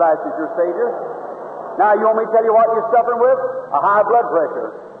Jesus Christ as your Savior. Now, you want me to tell you what you're suffering with? A high blood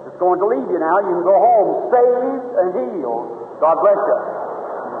pressure. It's going to leave you now. You can go home saved and healed. God bless you.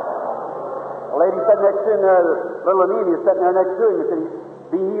 A lady sitting next to him there, little anemia sitting there next to him. You can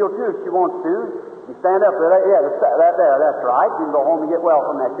be healed too if she wants to. You stand up there. Yeah, that there. That's right. You can go home and get well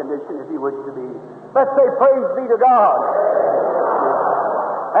from that condition if you wish to be. Let's say praise be to God.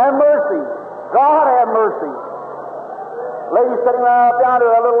 Have mercy. God have mercy. Lady sitting right up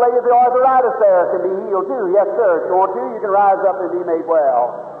yonder, a little lady with the arthritis there can be healed too. Yes, sir. If you want to, you can rise up and be made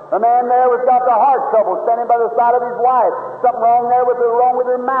well. The man there was got the heart trouble, standing by the side of his wife. Something wrong there with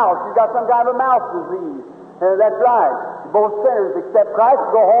her mouth. She's got some kind of a mouth disease. That's right. Both sinners accept Christ,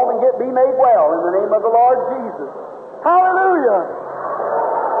 go home and be made well in the name of the Lord Jesus. Hallelujah!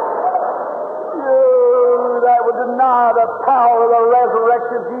 You that would deny the power of the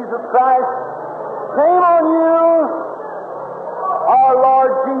resurrection of Jesus Christ, shame on you. Our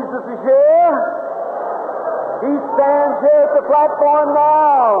Lord Jesus is here. He stands here at the platform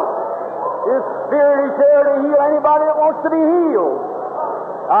now. His Spirit is here to heal anybody that wants to be healed.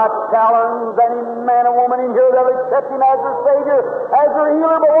 I challenge any man or woman in here that will accept Him as their Savior, as their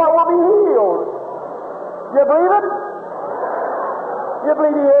healer, but what will be healed? You believe it? You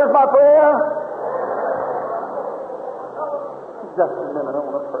believe He hears my prayer? Just a minute, I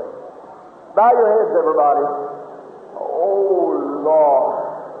want to pray. Bow your heads, everybody. Oh, Lord.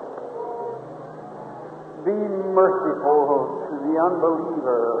 Be merciful to the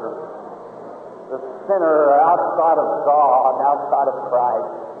unbeliever, the sinner outside of God, outside of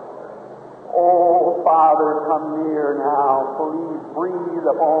Christ. Oh, Father, come near now. Please breathe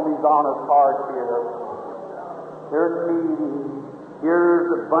upon these honest hearts here. They're needy.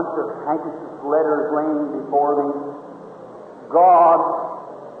 Here's a bunch of handkerchief letters laying before me. God,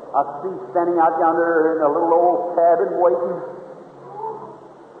 I see standing out yonder in a little old cabin waiting.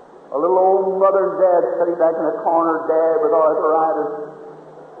 A little old mother and dad sitting back in the corner, dad with arthritis.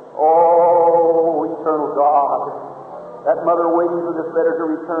 Oh, eternal God. That mother waiting for this letter to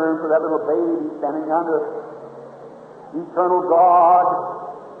return for that little baby standing yonder. Eternal God.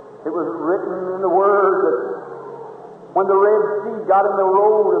 It was written in the Word that when the Red Sea got in the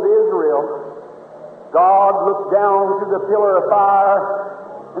road of Israel, God looked down through the pillar of fire,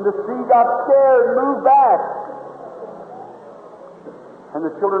 and the sea got scared and moved back. And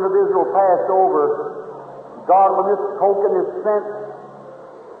the children of Israel passed over. God, when this token is sent,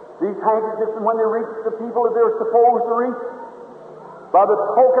 these handkerchiefs, and when they reach the people that they're supposed to reach, by the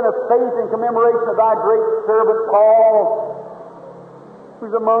token of faith and commemoration of thy great servant Paul,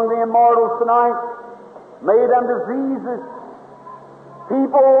 who's among the immortals tonight, may them diseases,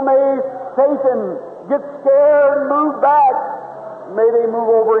 people, may Satan get scared and move back. May they move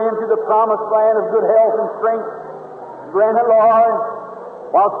over into the promised land of good health and strength. Grant it, Lord.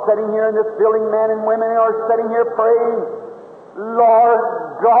 While sitting here in this building, men and women are sitting here praying. Lord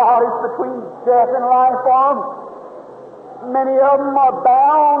God, it's between death and life for them. Many of them are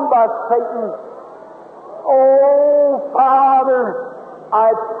bound by Satan. Oh, Father,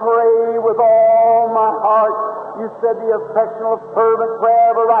 I pray with all my heart. You said the affectional, fervent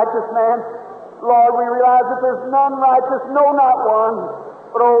prayer of a righteous man. Lord, we realize that there's none righteous, no, not one.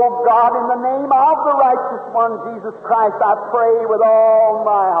 But, oh God, in the name of the righteous one, Jesus Christ, I pray with all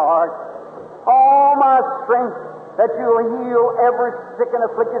my heart, all my strength, that you'll heal every sick and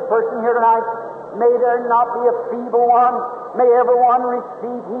afflicted person here tonight. May there not be a feeble one. May everyone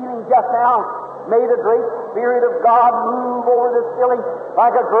receive healing just now. May the great Spirit of God move over this building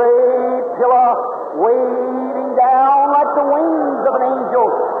like a great pillar, waving down like the wings of an angel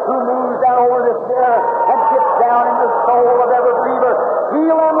who moves down over this earth and gets down in the soul of every believer.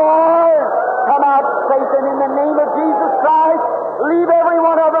 Heal them, Lord. Come out, Satan, in the name of Jesus Christ. Leave every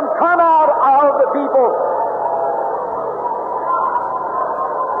one of them. Come out of the people.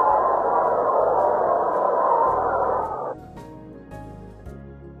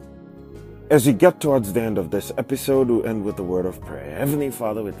 As we get towards the end of this episode, we'll end with a word of prayer. Heavenly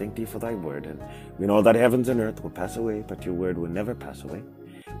Father, we thank Thee for Thy word, and we know that heavens and earth will pass away, but Your word will never pass away.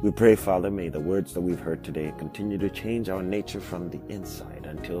 We pray, Father, may the words that we've heard today continue to change our nature from the inside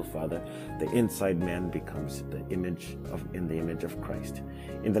until, Father, the inside man becomes in the image of Christ.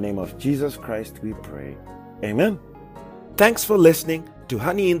 In the name of Jesus Christ, we pray. Amen. Thanks for listening to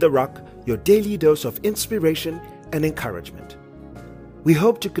Honey in the Rock, your daily dose of inspiration and encouragement. We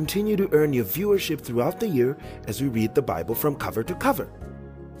hope to continue to earn your viewership throughout the year as we read the Bible from cover to cover.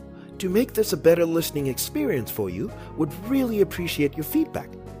 To make this a better listening experience for you, would really appreciate your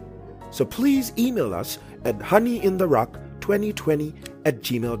feedback. So please email us at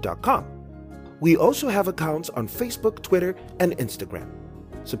honeyintherock2020@gmail.com. We also have accounts on Facebook, Twitter, and Instagram.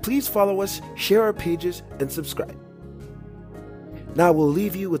 So please follow us, share our pages, and subscribe. Now we'll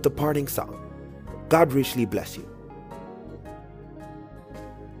leave you with the parting song. God richly bless you.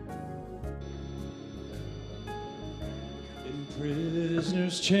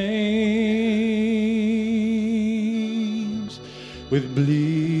 Prisoner's chains with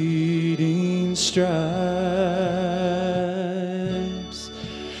bleeding stripes,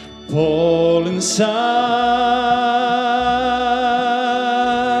 Paul inside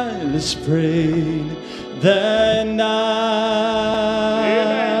Jesus prayed that night.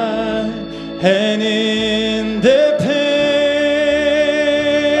 Amen. And in their pain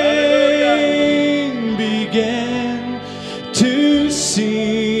began to sing.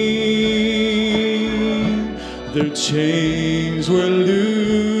 Their chains were loose.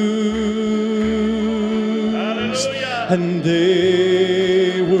 Hallelujah. And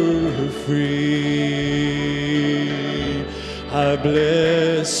they were free. I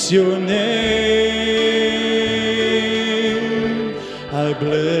bless your name. I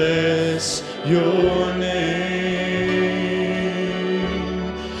bless your name.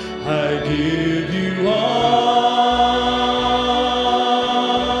 I give you honor,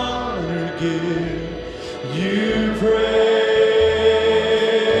 give you praise.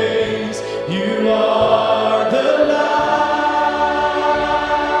 You are the life,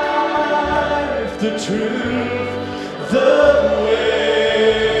 the truth, the way.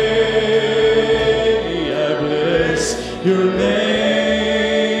 I bless your name.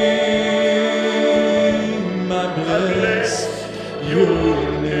 I bless your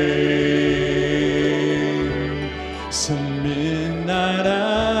name. Some midnight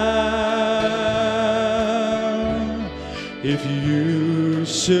hour, if you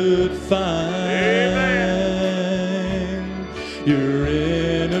should find you're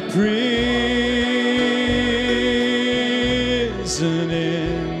in a prison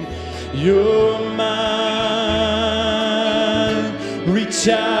in your mind, reach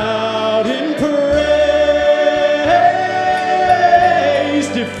out in praise,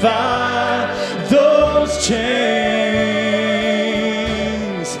 defy those chains,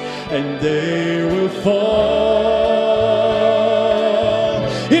 and they will fall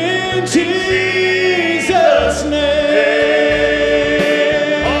in Jesus' name.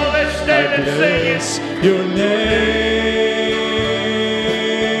 Oh, let's stand and sing it. Your name,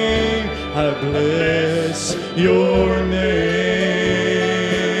 I bless your name.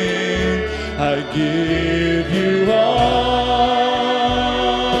 I give you honor,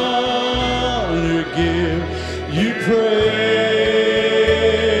 give you praise.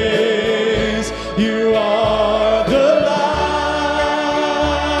 You are the life,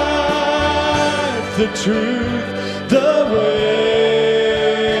 the truth, the way.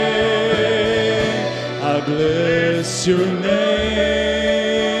 I bless your name.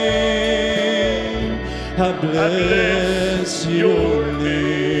 I bless your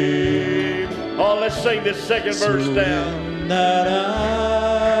name. Oh, let's sing this second verse down. That hour,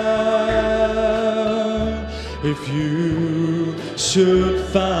 if you should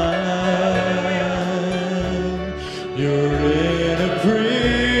find you're in a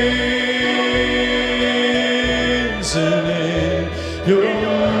prison in your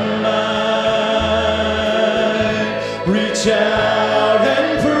mind, reach out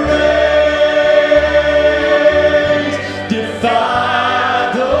and praise,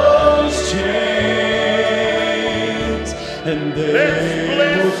 defy those chains, and they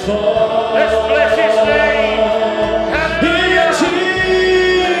will fall. Let's bless his name. In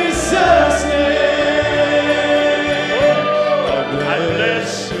Jesus' name, I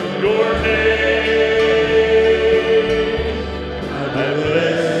bless your name. I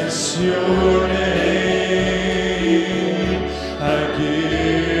bless your name. I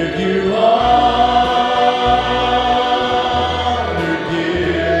give you honor,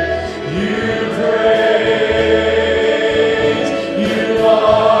 give you praise. You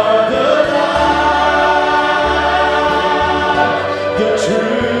are the life, the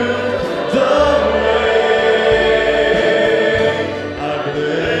truth, the way. I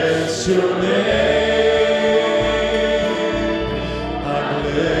bless your name.